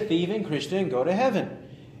can be a thieving Christian and go to heaven.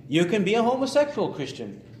 You can be a homosexual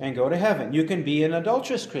Christian and go to heaven. You can be an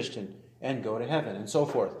adulterous Christian and go to heaven, and so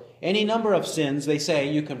forth. Any number of sins, they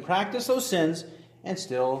say, you can practice those sins and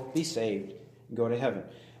still be saved and go to heaven.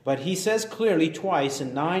 But he says clearly twice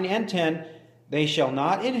in 9 and 10, they shall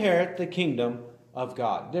not inherit the kingdom of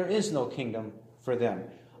God. There is no kingdom for them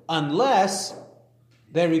unless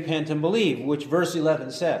they repent and believe, which verse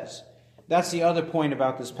 11 says. That's the other point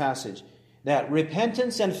about this passage, that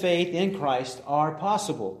repentance and faith in Christ are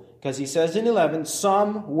possible, because he says in 11,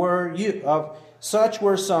 such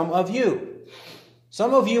were some of you.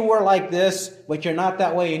 Some of you were like this, but you're not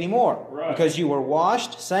that way anymore, right? Because you were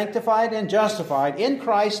washed, sanctified, and justified in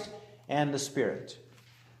Christ and the Spirit.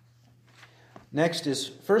 Next is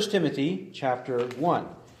 1 Timothy chapter 1.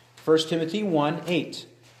 1 Timothy 1:8.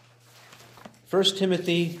 1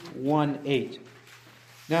 Timothy 1:8.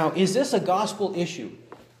 Now, is this a gospel issue?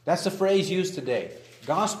 That's the phrase used today.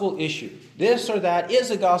 Gospel issue. This or that is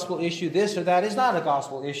a gospel issue. This or that is not a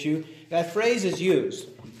gospel issue. That phrase is used.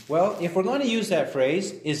 Well, if we're going to use that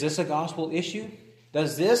phrase, is this a gospel issue?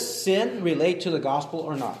 Does this sin relate to the gospel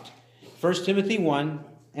or not? 1 Timothy 1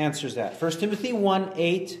 answers that. 1 Timothy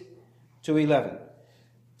 1:8 to 11.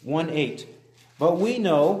 1:8. But we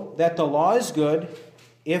know that the law is good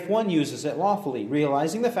if one uses it lawfully,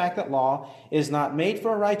 realizing the fact that law is not made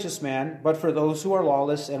for a righteous man, but for those who are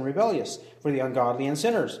lawless and rebellious, for the ungodly and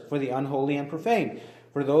sinners, for the unholy and profane,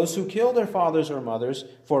 for those who kill their fathers or mothers,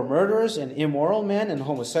 for murderers and immoral men and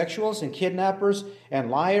homosexuals and kidnappers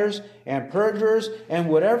and liars and perjurers and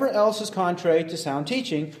whatever else is contrary to sound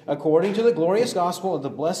teaching, according to the glorious gospel of the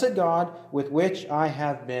blessed God with which I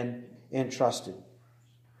have been entrusted.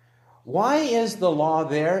 Why is the law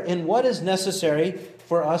there, and what is necessary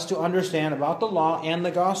for us to understand about the law and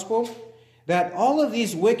the gospel? That all of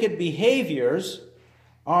these wicked behaviors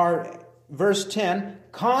are, verse 10,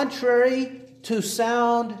 contrary to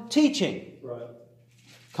sound teaching. Right.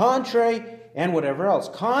 Contrary, and whatever else.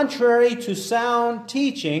 Contrary to sound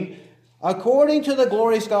teaching, according to the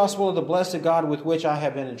glorious gospel of the blessed God with which I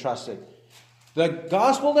have been entrusted. The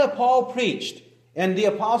gospel that Paul preached, and the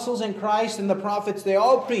apostles in Christ and the prophets, they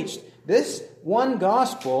all preached. This one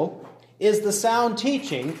gospel is the sound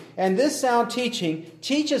teaching, and this sound teaching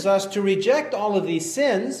teaches us to reject all of these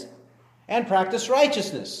sins and practice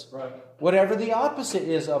righteousness. Right. Whatever the opposite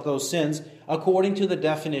is of those sins, according to the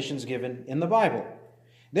definitions given in the Bible.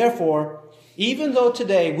 Therefore, even though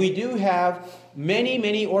today we do have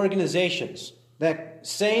many organizations that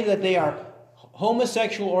say that they are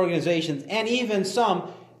homosexual organizations, and even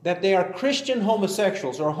some that they are Christian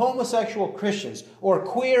homosexuals or homosexual Christians or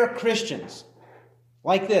queer Christians,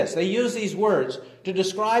 Like this. They use these words to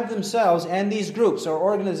describe themselves and these groups or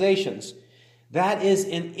organizations. That is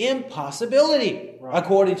an impossibility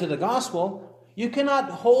according to the gospel. You cannot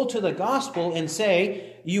hold to the gospel and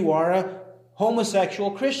say you are a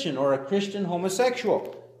homosexual Christian or a Christian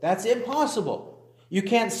homosexual. That's impossible. You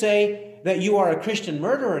can't say that you are a Christian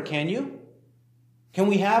murderer, can you? Can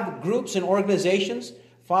we have groups and organizations,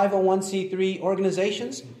 501c3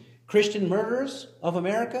 organizations, Christian murderers of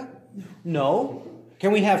America? No.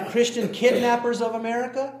 Can we have Christian kidnappers of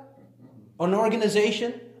America? An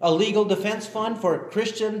organization, a legal defense fund for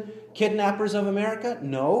Christian kidnappers of America?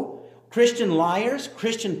 No. Christian liars,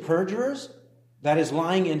 Christian perjurers, that is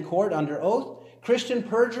lying in court under oath, Christian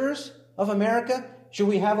perjurers of America, should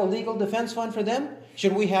we have a legal defense fund for them?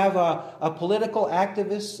 Should we have a political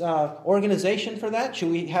activist organization for that? Should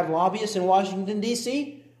we have lobbyists in Washington,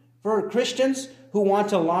 D.C. for Christians who want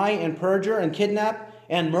to lie and perjure and kidnap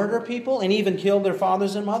and murder people and even kill their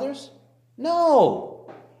fathers and mothers? No.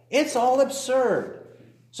 It's all absurd.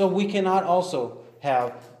 So we cannot also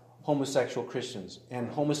have homosexual Christians and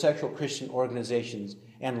homosexual Christian organizations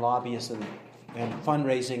and lobbyists and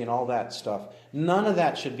fundraising and all that stuff. None of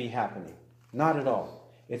that should be happening. Not at all.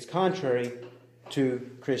 It's contrary to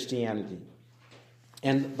Christianity.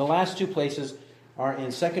 And the last two places are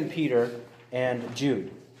in 2 Peter and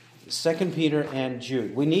Jude. 2 Peter and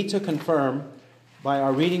Jude. We need to confirm by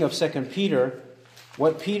our reading of 2 Peter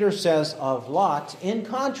what Peter says of Lot in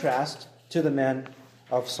contrast to the men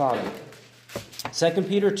of Sodom. 2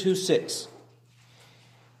 Peter 2:6.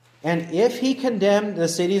 And if he condemned the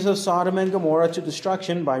cities of Sodom and Gomorrah to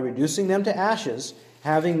destruction by reducing them to ashes,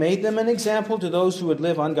 having made them an example to those who would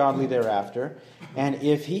live ungodly thereafter, and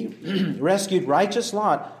if he rescued righteous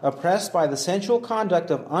Lot, oppressed by the sensual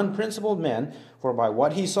conduct of unprincipled men, for by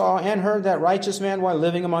what he saw and heard that righteous man while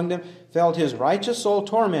living among them felt his righteous soul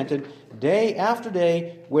tormented day after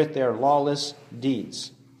day with their lawless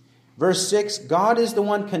deeds. Verse 6, God is the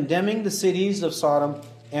one condemning the cities of Sodom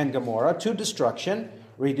and Gomorrah to destruction,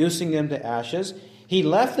 reducing them to ashes. He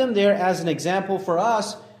left them there as an example for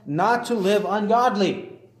us not to live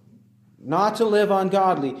ungodly. Not to live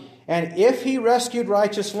ungodly. And if he rescued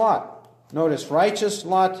righteous Lot, notice righteous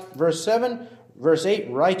Lot, verse 7, verse 8,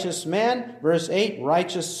 righteous man, verse 8,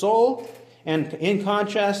 righteous soul. And in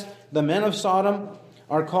contrast, the men of Sodom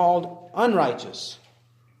are called unrighteous.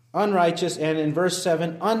 Unrighteous, and in verse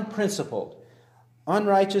 7, unprincipled.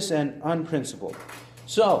 Unrighteous and unprincipled.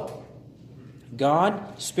 So,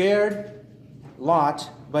 God spared Lot,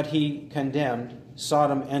 but he condemned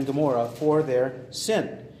Sodom and Gomorrah for their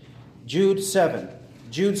sin. Jude 7.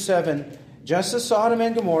 Jude 7. Just as Sodom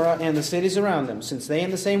and Gomorrah and the cities around them, since they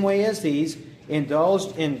in the same way as these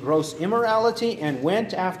indulged in gross immorality and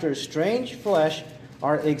went after strange flesh,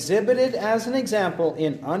 are exhibited as an example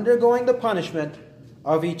in undergoing the punishment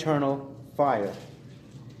of eternal fire.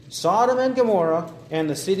 Sodom and Gomorrah and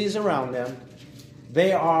the cities around them,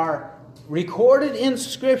 they are recorded in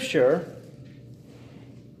Scripture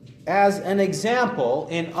as an example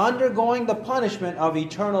in undergoing the punishment of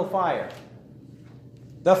eternal fire.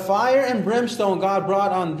 The fire and brimstone God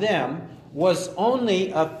brought on them was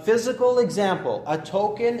only a physical example, a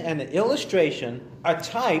token and an illustration, a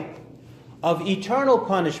type of eternal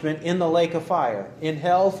punishment in the lake of fire, in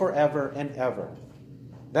hell forever and ever.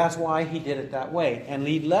 That's why he did it that way. And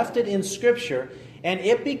he left it in Scripture, and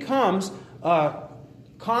it becomes a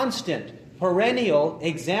constant, perennial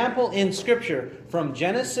example in Scripture from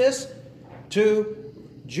Genesis to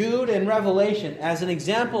Jude and Revelation as an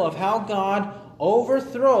example of how God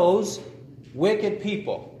overthrows wicked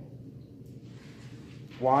people.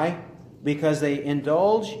 Why? Because they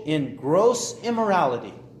indulge in gross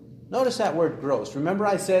immorality. Notice that word gross. Remember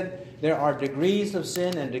I said there are degrees of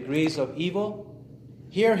sin and degrees of evil?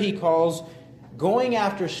 Here he calls going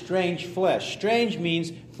after strange flesh. Strange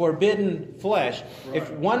means forbidden flesh. Right.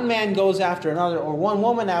 If one man goes after another or one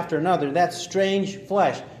woman after another, that's strange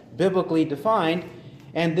flesh, biblically defined,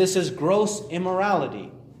 and this is gross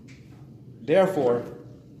immorality. Therefore,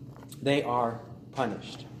 they are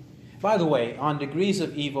punished. By the way, on degrees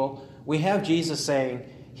of evil, we have Jesus saying,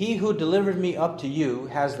 "He who delivered me up to you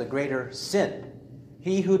has the greater sin."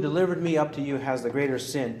 He who delivered me up to you has the greater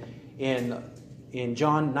sin in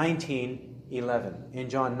John 19:11. In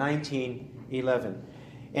John 19:11.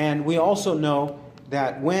 And we also know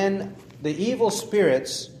that when the evil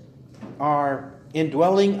spirits are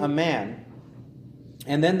indwelling a man,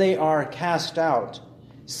 and then they are cast out,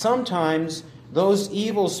 sometimes those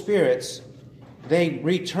evil spirits, they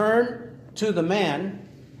return to the man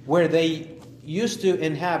where they used to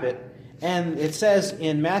inhabit. And it says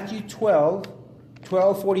in Matthew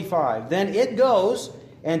 12:45, then it goes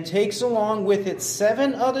and takes along with it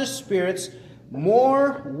 7 other spirits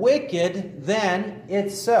more wicked than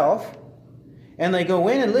itself. And they go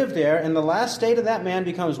in and live there, and the last state of that man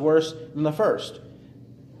becomes worse than the first.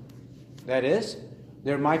 That is,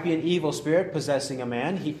 there might be an evil spirit possessing a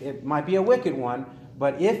man. It might be a wicked one.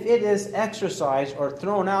 But if it is exorcised or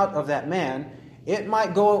thrown out of that man, it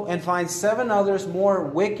might go and find 7 others more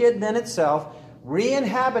wicked than itself,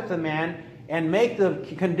 re-inhabit the man, and make the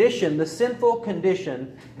condition, the sinful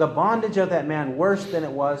condition, the bondage of that man worse than it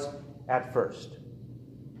was at first.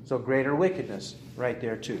 So greater wickedness right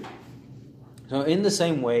there too. So in the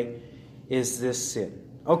same way is this sin.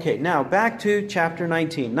 Okay, now back to chapter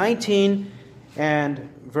 19. 19 and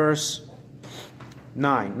verse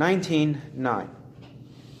 9. 19:9.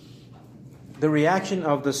 The reaction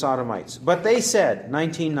of the Sodomites. But they said,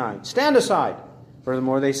 19:9, stand aside.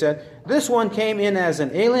 Furthermore, they said, this one came in as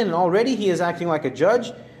an alien, and already he is acting like a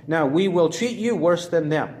judge. Now we will treat you worse than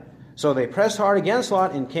them. So they pressed hard against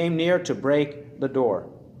Lot and came near to break the door.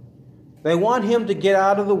 They want him to get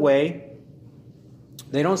out of the way.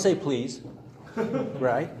 They don't say please.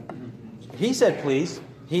 Right? He said please.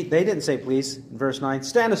 They didn't say please. Verse 9,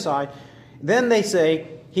 stand aside. Then they say,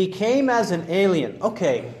 he came as an alien.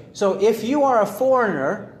 Okay, so if you are a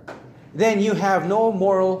foreigner, then you have no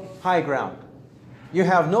moral high ground. You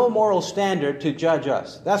have no moral standard to judge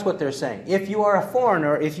us. That's what they're saying. If you are a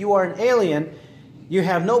foreigner, if you are an alien, you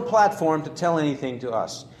have no platform to tell anything to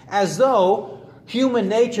us. As though human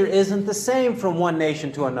nature isn't the same from one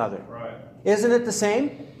nation to another. Right. Isn't it the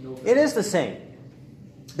same? No. It is the same.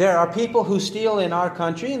 There are people who steal in our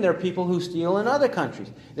country, and there are people who steal in other countries.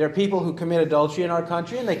 There are people who commit adultery in our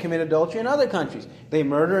country, and they commit adultery in other countries. They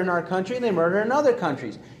murder in our country, and they murder in other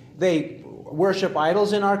countries. They worship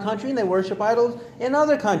idols in our country, and they worship idols in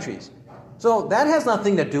other countries. So that has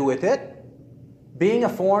nothing to do with it. Being a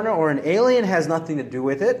foreigner or an alien has nothing to do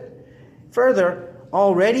with it. Further,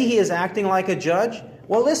 already he is acting like a judge.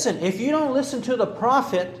 Well, listen, if you don't listen to the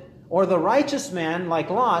prophet or the righteous man like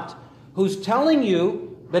Lot, who's telling you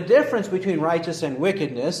the difference between righteous and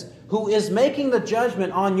wickedness, who is making the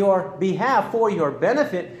judgment on your behalf for your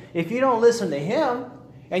benefit, if you don't listen to him,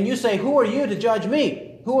 and you say, who are you to judge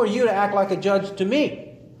me? Who are you to act like a judge to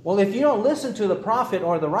me? Well, if you don't listen to the prophet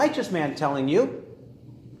or the righteous man telling you,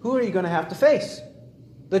 who are you going to have to face?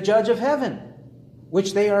 The judge of heaven,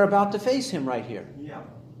 which they are about to face him right here. Yeah.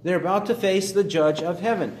 They're about to face the judge of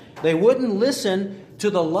heaven. They wouldn't listen to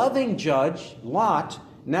the loving judge, Lot.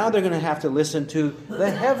 Now they're going to have to listen to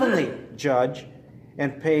the heavenly judge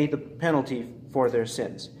and pay the penalty for their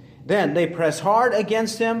sins. Then they press hard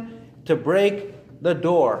against him to break the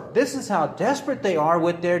door. This is how desperate they are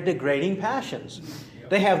with their degrading passions.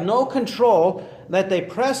 They have no control, that they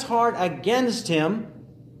press hard against him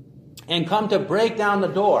and come to break down the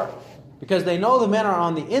door. Because they know the men are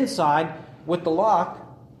on the inside with the lock.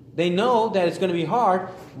 They know that it's going to be hard,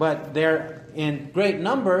 but they're in great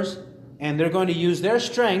numbers, and they're going to use their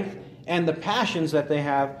strength and the passions that they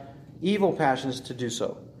have, evil passions, to do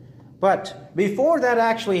so. But before that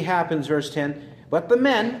actually happens, verse 10, but the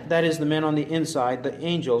men, that is the men on the inside, the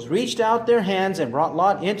angels, reached out their hands and brought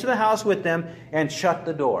Lot into the house with them and shut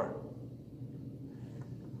the door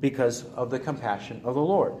because of the compassion of the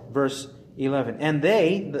Lord. Verse 11, and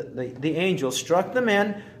they, the angels, struck the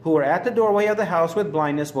men who were at the doorway of the house with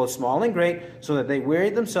blindness, both small and great, so that they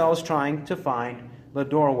wearied themselves trying to find the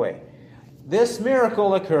doorway. This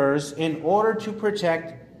miracle occurs in order to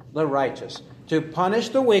protect the righteous, to punish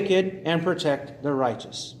the wicked and protect the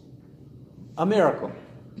righteous. A miracle.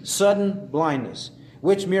 Sudden blindness.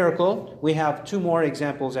 Which miracle? We have 2 more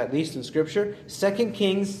examples at least in Scripture. 2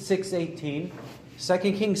 Kings 6:18. 2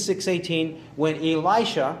 Kings 6:18, when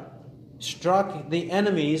Elisha struck the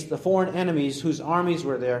enemies, the foreign enemies whose armies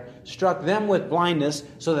were there, struck them with blindness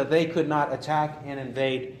so that they could not attack and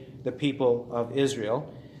invade the people of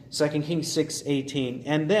Israel. 2 Kings 6:18.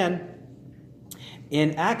 And then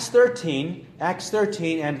in Acts 13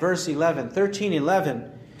 and verse 11, 13:11,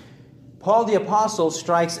 Paul the Apostle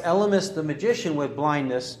strikes Elymas the magician with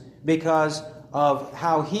blindness because of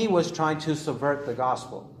how he was trying to subvert the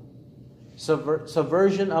gospel.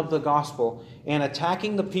 Subversion of the gospel and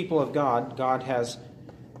attacking the people of God. God has,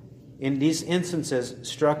 in these instances,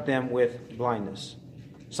 struck them with blindness.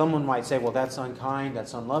 Someone might say, well, that's unkind,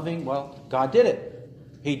 that's unloving. Well, God did it.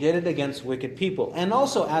 He did it against wicked people. And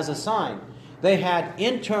also as a sign, they had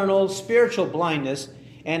internal spiritual blindness,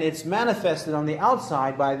 and it's manifested on the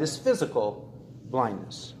outside by this physical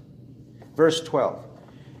blindness. Verse 12.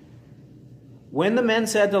 When the men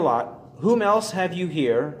said to Lot, whom else have you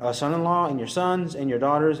here, a son-in-law, and your sons, and your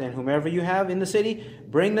daughters, and whomever you have in the city?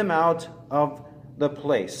 Bring them out of the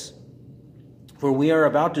place. For we are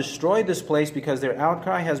about to destroy this place, because their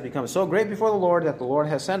outcry has become so great before the Lord that the Lord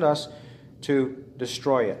has sent us to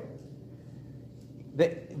destroy it.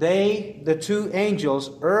 The two angels,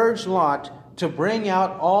 urged Lot to bring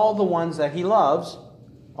out all the ones that he loves,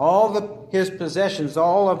 his possessions,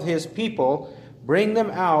 all of his people, bring them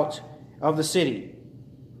out of the city.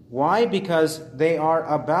 Why? Because they are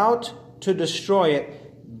about to destroy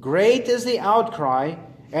it. Great is the outcry.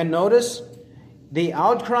 And notice, the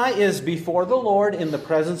outcry is before the Lord, in the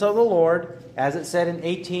presence of the Lord, as it said in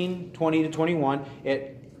 18:20-21.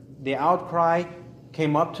 The outcry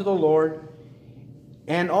came up to the Lord,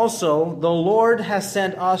 and also the Lord has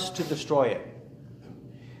sent us to destroy it.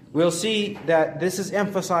 We'll see that this is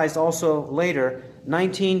emphasized also later.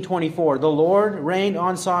 19:24, the Lord rained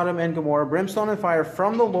on Sodom and Gomorrah brimstone and fire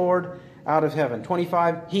from the Lord out of heaven.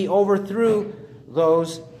 25, he overthrew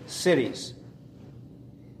those cities.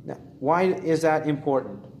 Now, why is that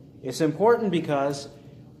important? It's important because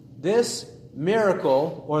this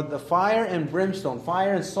miracle, or the fire and brimstone,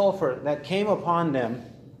 fire and sulfur that came upon them,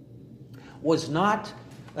 was not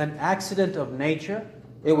an accident of nature.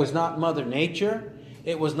 It was not Mother Nature.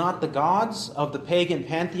 It was not the gods of the pagan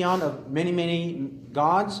pantheon of many, many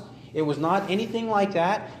gods. It was not anything like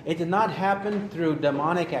that. It did not happen through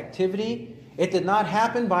demonic activity. It did not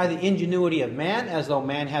happen by the ingenuity of man, as though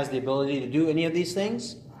man has the ability to do any of these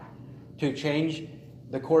things, to change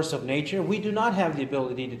the course of nature. We do not have the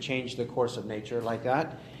ability to change the course of nature like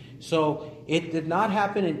that. So it did not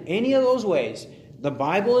happen in any of those ways. The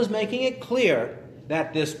Bible is making it clear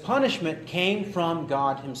that this punishment came from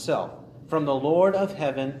God himself, from the Lord of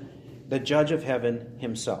heaven, the judge of heaven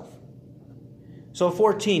himself. So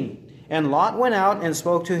 14, and Lot went out and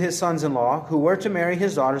spoke to his sons-in-law, who were to marry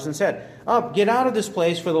his daughters, and said, Up, get out of this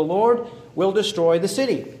place, for the Lord will destroy the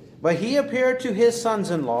city. But he appeared to his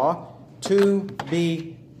sons-in-law to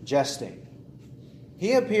be jesting.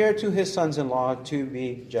 He appeared to his sons-in-law to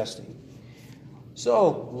be jesting.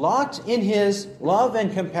 So Lot, in his love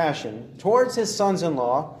and compassion towards his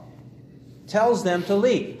sons-in-law, tells them to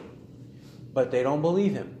leave. But they don't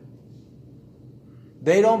believe him.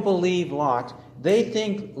 They don't believe Lot. They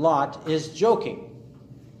think Lot is joking.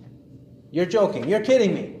 You're joking. You're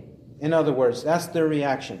kidding me. In other words, that's their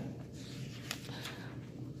reaction.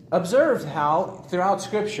 Observe how, throughout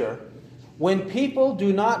Scripture, when people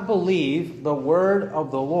do not believe the word of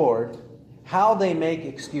the Lord, how they make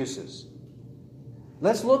excuses.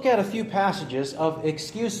 Let's look at a few passages of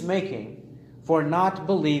excuse making for not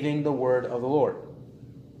believing the word of the Lord.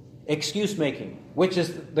 Excuse making, which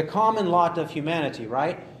is the common lot of humanity,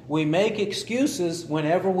 right? We make excuses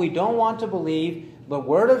whenever we don't want to believe the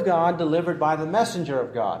word of God delivered by the messenger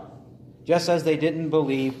of God, just as they didn't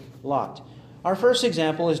believe Lot. Our first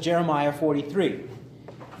example is Jeremiah 43.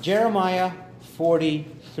 Jeremiah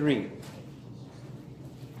 43.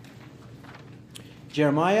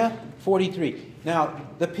 Jeremiah 43. Now,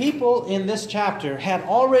 the people in this chapter had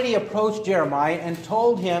already approached Jeremiah and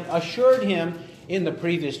told him, assured him in the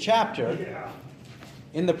previous chapter.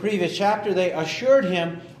 In the previous chapter, they assured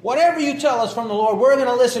him, whatever you tell us from the Lord, we're going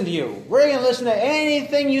to listen to you. We're going to listen to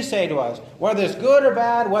anything you say to us. Whether it's good or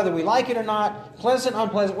bad, whether we like it or not, pleasant,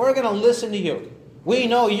 unpleasant, we're going to listen to you. We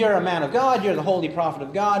know you're a man of God. You're the holy prophet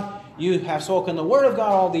of God. You have spoken the word of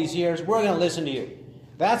God all these years. We're going to listen to you.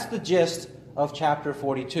 That's the gist of chapter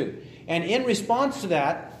 42. And in response to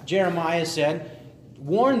that, Jeremiah said,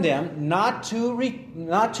 warn them not to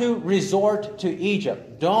resort to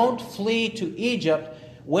Egypt. Don't flee to Egypt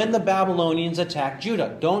when the Babylonians attack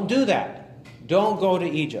Judah. Don't do that. Don't go to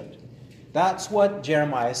Egypt. That's what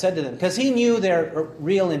Jeremiah said to them, because he knew their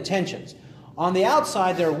real intentions. On the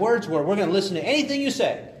outside, their words were, we're going to listen to anything you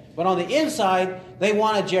say. But on the inside, they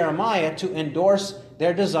wanted Jeremiah to endorse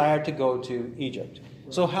their desire to go to Egypt.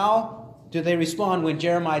 So how do they respond when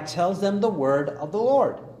Jeremiah tells them the word of the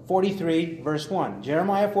Lord? 43, verse 1.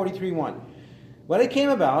 Jeremiah 43, 1. But it came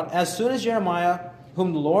about, as soon as Jeremiah,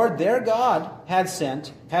 whom the Lord their God had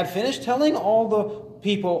sent, had finished telling all the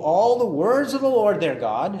people all the words of the Lord their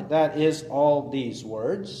God, that is, all these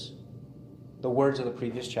words, the words of the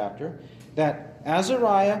previous chapter, that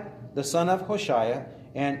Azariah, the son of Hoshea,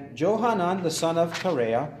 and Johanan, the son of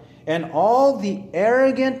Kareah, and all the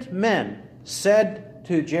arrogant men said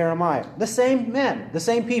to Jeremiah, the same men, the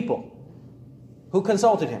same people who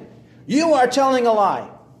consulted him, you are telling a lie.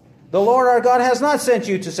 The Lord our God has not sent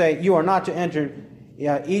you to say you are not to enter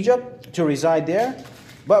Egypt, to reside there.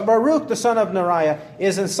 But Baruch, the son of Neriah,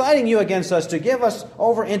 is inciting you against us to give us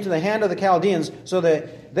over into the hand of the Chaldeans, so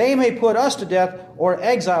that they may put us to death or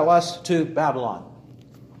exile us to Babylon.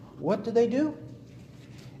 What did they do?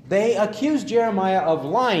 They accused Jeremiah of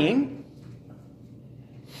lying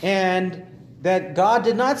and that God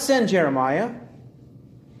did not send Jeremiah.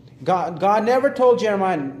 God never told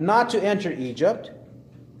Jeremiah not to enter Egypt.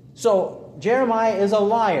 So Jeremiah is a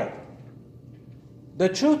liar. The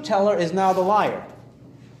truth teller is now the liar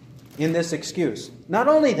in this excuse. Not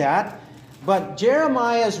only that, but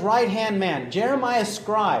Jeremiah's right-hand man, Jeremiah's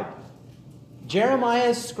scribe,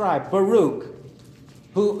 Baruch,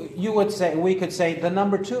 who we could say the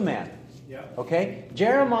number 2 man. Yeah. Okay?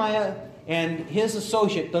 Jeremiah and his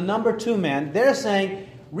associate, the number 2 man, they're saying,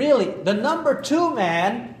 really, the number 2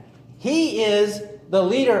 man, he is the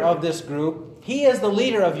leader of this group. He is the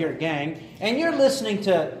leader of your gang. And you're listening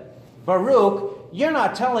to Baruch. You're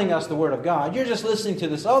not telling us the word of God. You're just listening to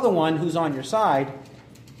this other one who's on your side.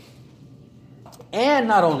 And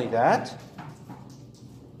not only that,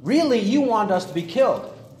 really you want us to be killed.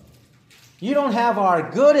 You don't have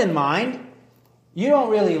our good in mind. You don't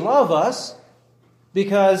really love us,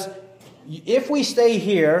 because if we stay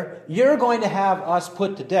here, you're going to have us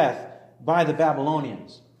put to death by the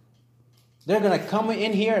Babylonians. They're going to come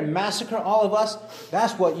in here and massacre all of us.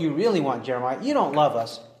 That's what you really want, Jeremiah. You don't love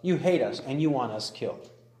us. You hate us, and you want us killed.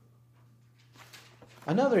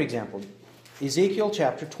 Another example, Ezekiel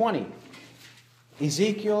chapter 20.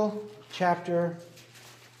 Ezekiel chapter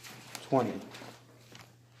 20.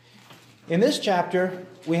 In this chapter,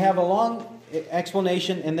 we have a long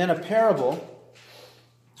explanation and then a parable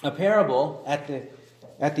at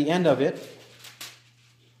the end of it.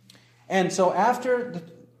 And so after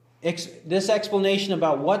this explanation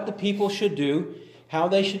about what the people should do, how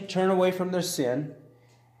they should turn away from their sin,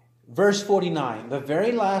 verse 49, the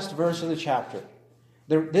very last verse of the chapter,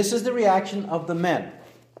 this is the reaction of the men.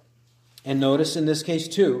 And notice in this case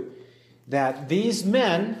too, that these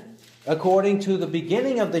men, according to the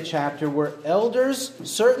beginning of the chapter, were elders,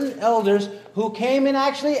 certain elders, who came and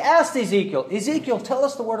actually asked Ezekiel, tell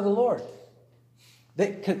us the word of the Lord.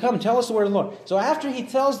 Come, tell us the word of the Lord. So after he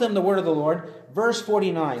tells them the word of the Lord, verse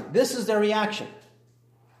 49, this is their reaction.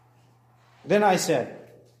 Then I said,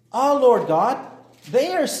 Ah, Lord God,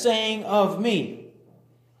 they are saying of me,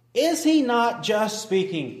 is he not just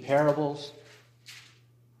speaking parables?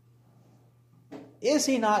 Is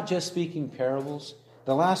he not just speaking parables?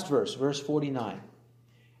 The last verse, verse 49.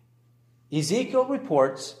 Ezekiel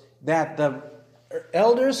reports that the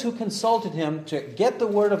elders who consulted him to get the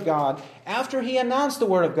word of God, after he announced the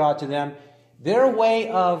word of God to them, their way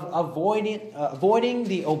of avoiding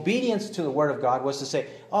the obedience to the word of God was to say,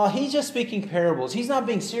 oh, he's just speaking parables. He's not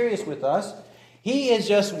being serious with us. He is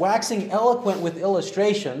just waxing eloquent with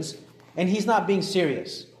illustrations, and he's not being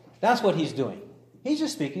serious. That's what he's doing. He's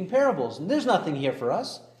just speaking parables, and there's nothing here for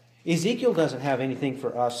us. Ezekiel doesn't have anything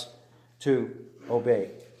for us to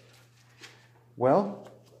obey. Well,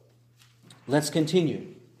 let's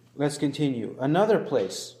continue. Another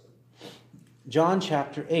place. John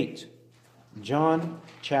chapter 8. John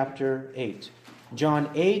chapter 8.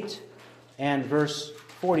 John 8 and verse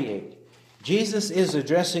 48. Jesus is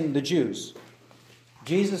addressing the Jews.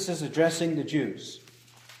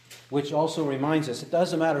 Which also reminds us, it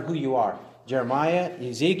doesn't matter who you are. Jeremiah,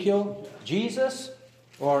 Ezekiel, Jesus,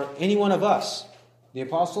 or any one of us. The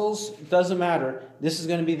apostles, it doesn't matter. This is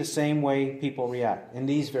going to be the same way people react in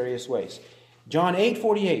these various ways. John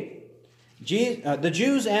 8:48. The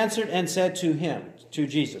Jews answered and said to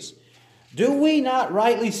Jesus, do we not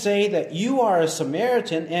rightly say that you are a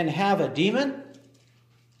Samaritan and have a demon?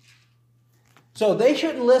 So they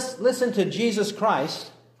shouldn't listen to Jesus Christ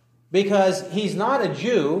because he's not a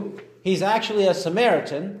Jew. He's actually a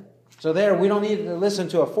Samaritan. So there, we don't need to listen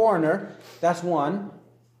to a foreigner. That's one.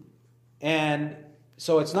 And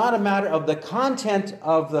so it's not a matter of the content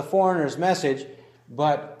of the foreigner's message,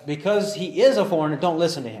 but because he is a foreigner, don't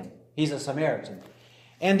listen to him. He's a Samaritan.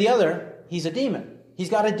 And the other, he's a demon. He's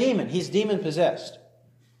got a demon. He's demon-possessed.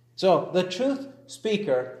 So the truth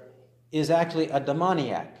speaker is actually a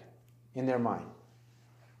demoniac in their mind.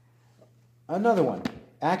 Another one,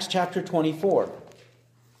 Acts chapter 24.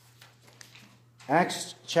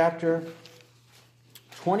 Acts chapter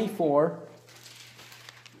 24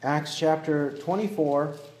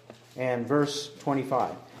 and verse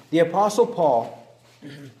 25. The Apostle Paul,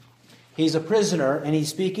 he's a prisoner, and he's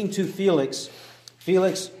speaking to Felix.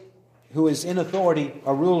 Felix, who is in authority,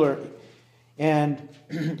 a ruler, and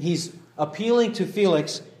he's appealing to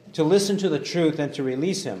Felix to listen to the truth and to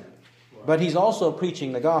release him. But he's also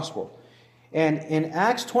preaching the gospel. And in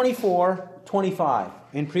Acts 24:25,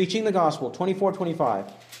 in preaching the gospel,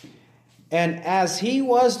 24:25, and as he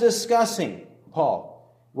was discussing,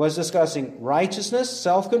 Paul was discussing righteousness,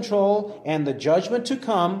 self-control, and the judgment to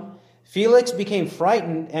come, Felix became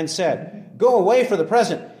frightened and said, go away for the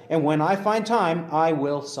present, and when I find time, I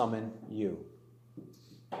will summon you.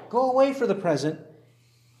 Go away for the present.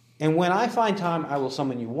 And when I find time, I will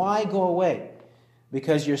summon you. Why go away?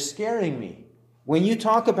 Because you're scaring me. When you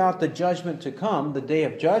talk about the judgment to come, the day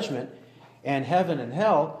of judgment, and heaven and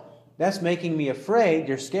hell, that's making me afraid.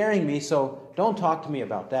 You're scaring me, so don't talk to me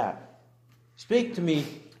about that. Speak to me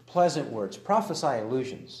pleasant words. Prophesy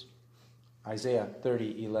illusions. Isaiah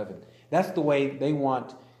 30:11. That's the way they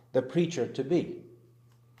want the preacher to be.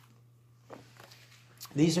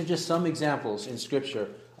 These are just some examples in Scripture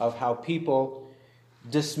of how people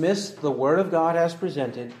dismiss the Word of God as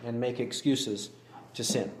presented and make excuses to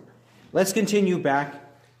sin. Let's continue back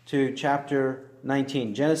to chapter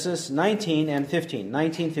 19. Genesis 19 and 15.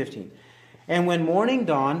 19:15. And when morning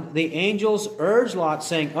dawned, the angels urged Lot,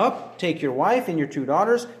 saying, Up, take your wife and your 2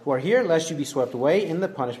 daughters who are here, lest you be swept away in the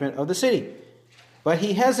punishment of the city. But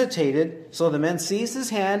he hesitated, so the men seized his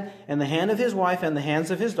hand, and the hand of his wife, and the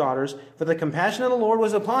hands of his daughters, for the compassion of the Lord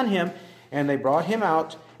was upon him, and they brought him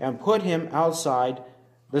out and put him outside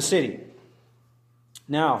the city.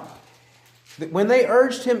 Now, when they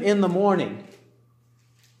urged him in the morning,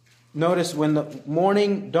 notice when the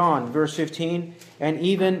morning dawned, verse 15, and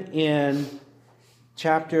even in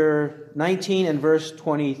chapter 19 and verse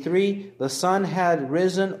 23, the sun had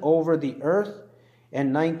risen over the earth.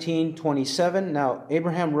 And 19:27, now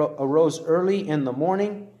Abraham arose early in the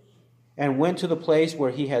morning and went to the place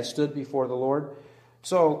where he had stood before the Lord.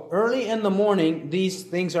 So early in the morning, these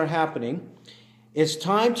things are happening. It's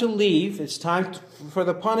time to leave. It's time for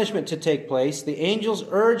the punishment to take place. The angels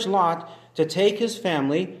urge Lot to take his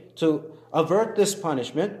family to avert this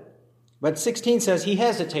punishment. But 16 says he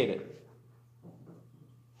hesitated.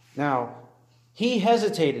 Now, he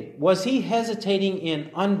hesitated. Was he hesitating in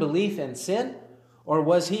unbelief and sin? Or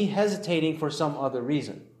was he hesitating for some other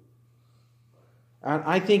reason? And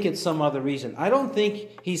I think it's some other reason. I don't think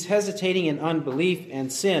he's hesitating in unbelief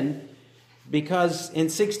and sin because in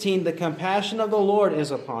 16, the compassion of the Lord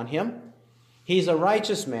is upon him. He's a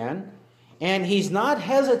righteous man. And he's not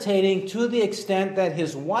hesitating to the extent that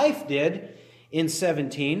his wife did in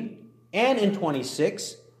 17 and in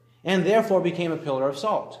 26, and therefore became a pillar of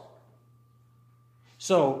salt.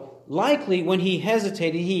 So, likely when he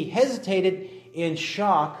hesitated in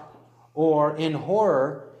shock or in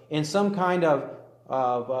horror, in some kind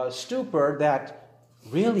of stupor that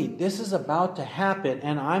really this is about to happen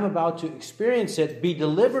and I'm about to experience it, be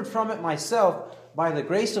delivered from it myself by the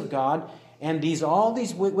grace of God, and all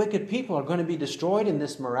these wicked people are going to be destroyed in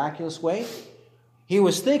this miraculous way. He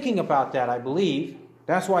was thinking about that, I believe.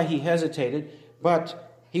 That's why he hesitated.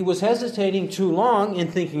 But he was hesitating too long in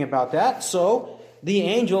thinking about that, so the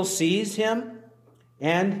angel seized him,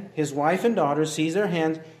 and his wife and daughters seized their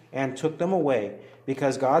hands and took them away,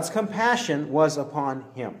 because God's compassion was upon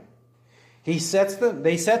him. They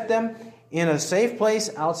set them in a safe place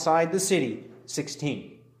outside the city.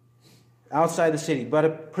 16. Outside the city.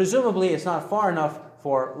 But presumably it's not far enough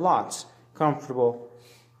for Lot's comfortable,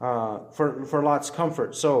 for Lot's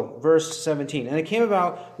comfort. So, verse 17. And it came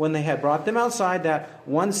about when they had brought them outside that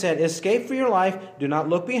one said, Escape for your life, do not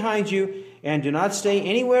look behind you, and do not stay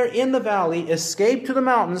anywhere in the valley. Escape to the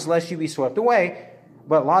mountains, lest you be swept away.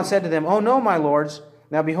 But Lot said to them, Oh no, my lords.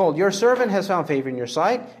 Now behold, your servant has found favor in your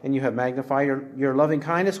sight, and you have magnified your loving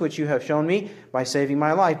kindness, which you have shown me by saving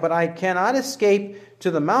my life. But I cannot escape to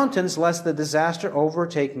the mountains, lest the disaster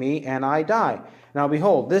overtake me, and I die. Now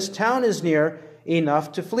behold, this town is near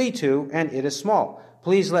enough to flee to, and it is small.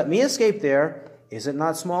 Please let me escape there. Is it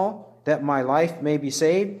not small, that my life may be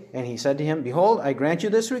saved? And he said to him, Behold, I grant you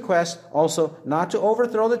this request, also not to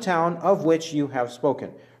overthrow the town of which you have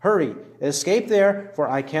spoken. Hurry, escape there, for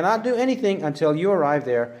I cannot do anything until you arrive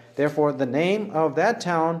there. Therefore the name of that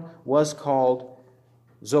town was called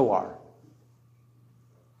Zoar.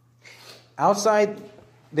 Outside,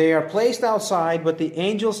 they are placed outside, but the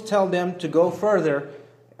angels tell them to go farther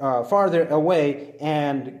away,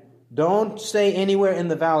 and don't stay anywhere in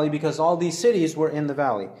the valley, because all these cities were in the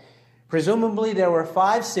valley. Presumably there were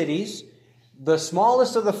 5 cities. The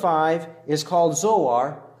smallest of the 5 is called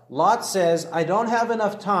Zoar. Lot says, I don't have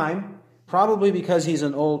enough time, probably because he's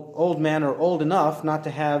an old man or old enough not to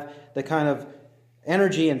have the kind of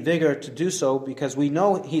energy and vigor to do so, because we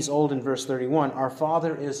know he's old in verse 31. Our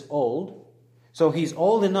father is old. So he's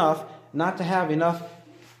old enough not to have enough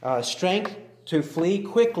strength to flee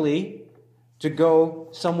quickly to go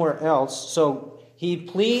somewhere else. So he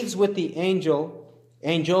pleads with the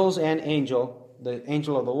angels and the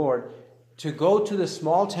angel of the Lord, to go to the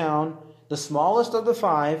small town, the smallest of the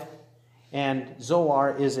 5, and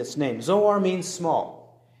Zoar is its name. Zoar means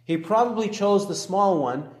small. He probably chose the small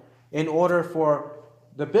one in order for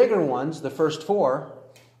the bigger ones, the first 4,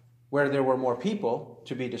 where there were more people,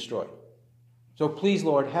 to be destroyed. So please,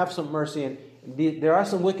 Lord, have some mercy. And there are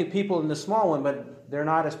some wicked people in the small one, but they're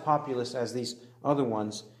not as populous as these other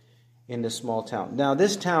ones in this small town. Now,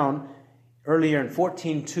 this town, earlier in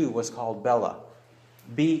 14:2, was called Bela.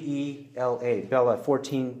 B-E-L-A. Bela,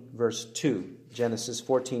 14, verse 2. Genesis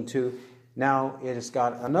 14:2. Now it has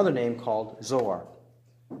got another name called Zoar.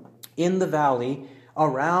 In the valley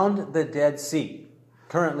around the Dead Sea.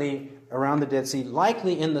 Currently around the Dead Sea,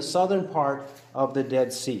 likely in the southern part of the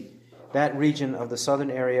Dead Sea. That region of the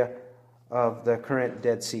southern area of the current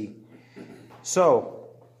Dead Sea. So,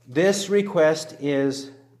 this request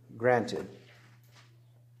is granted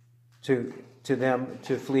to them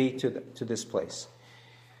to flee to this place.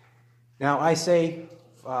 Now, I say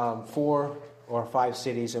 4 or 5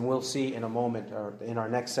 cities, and we'll see in a moment, or in our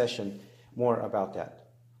next session, more about that.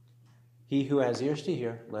 He who has ears to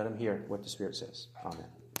hear, let him hear what the Spirit says. Amen.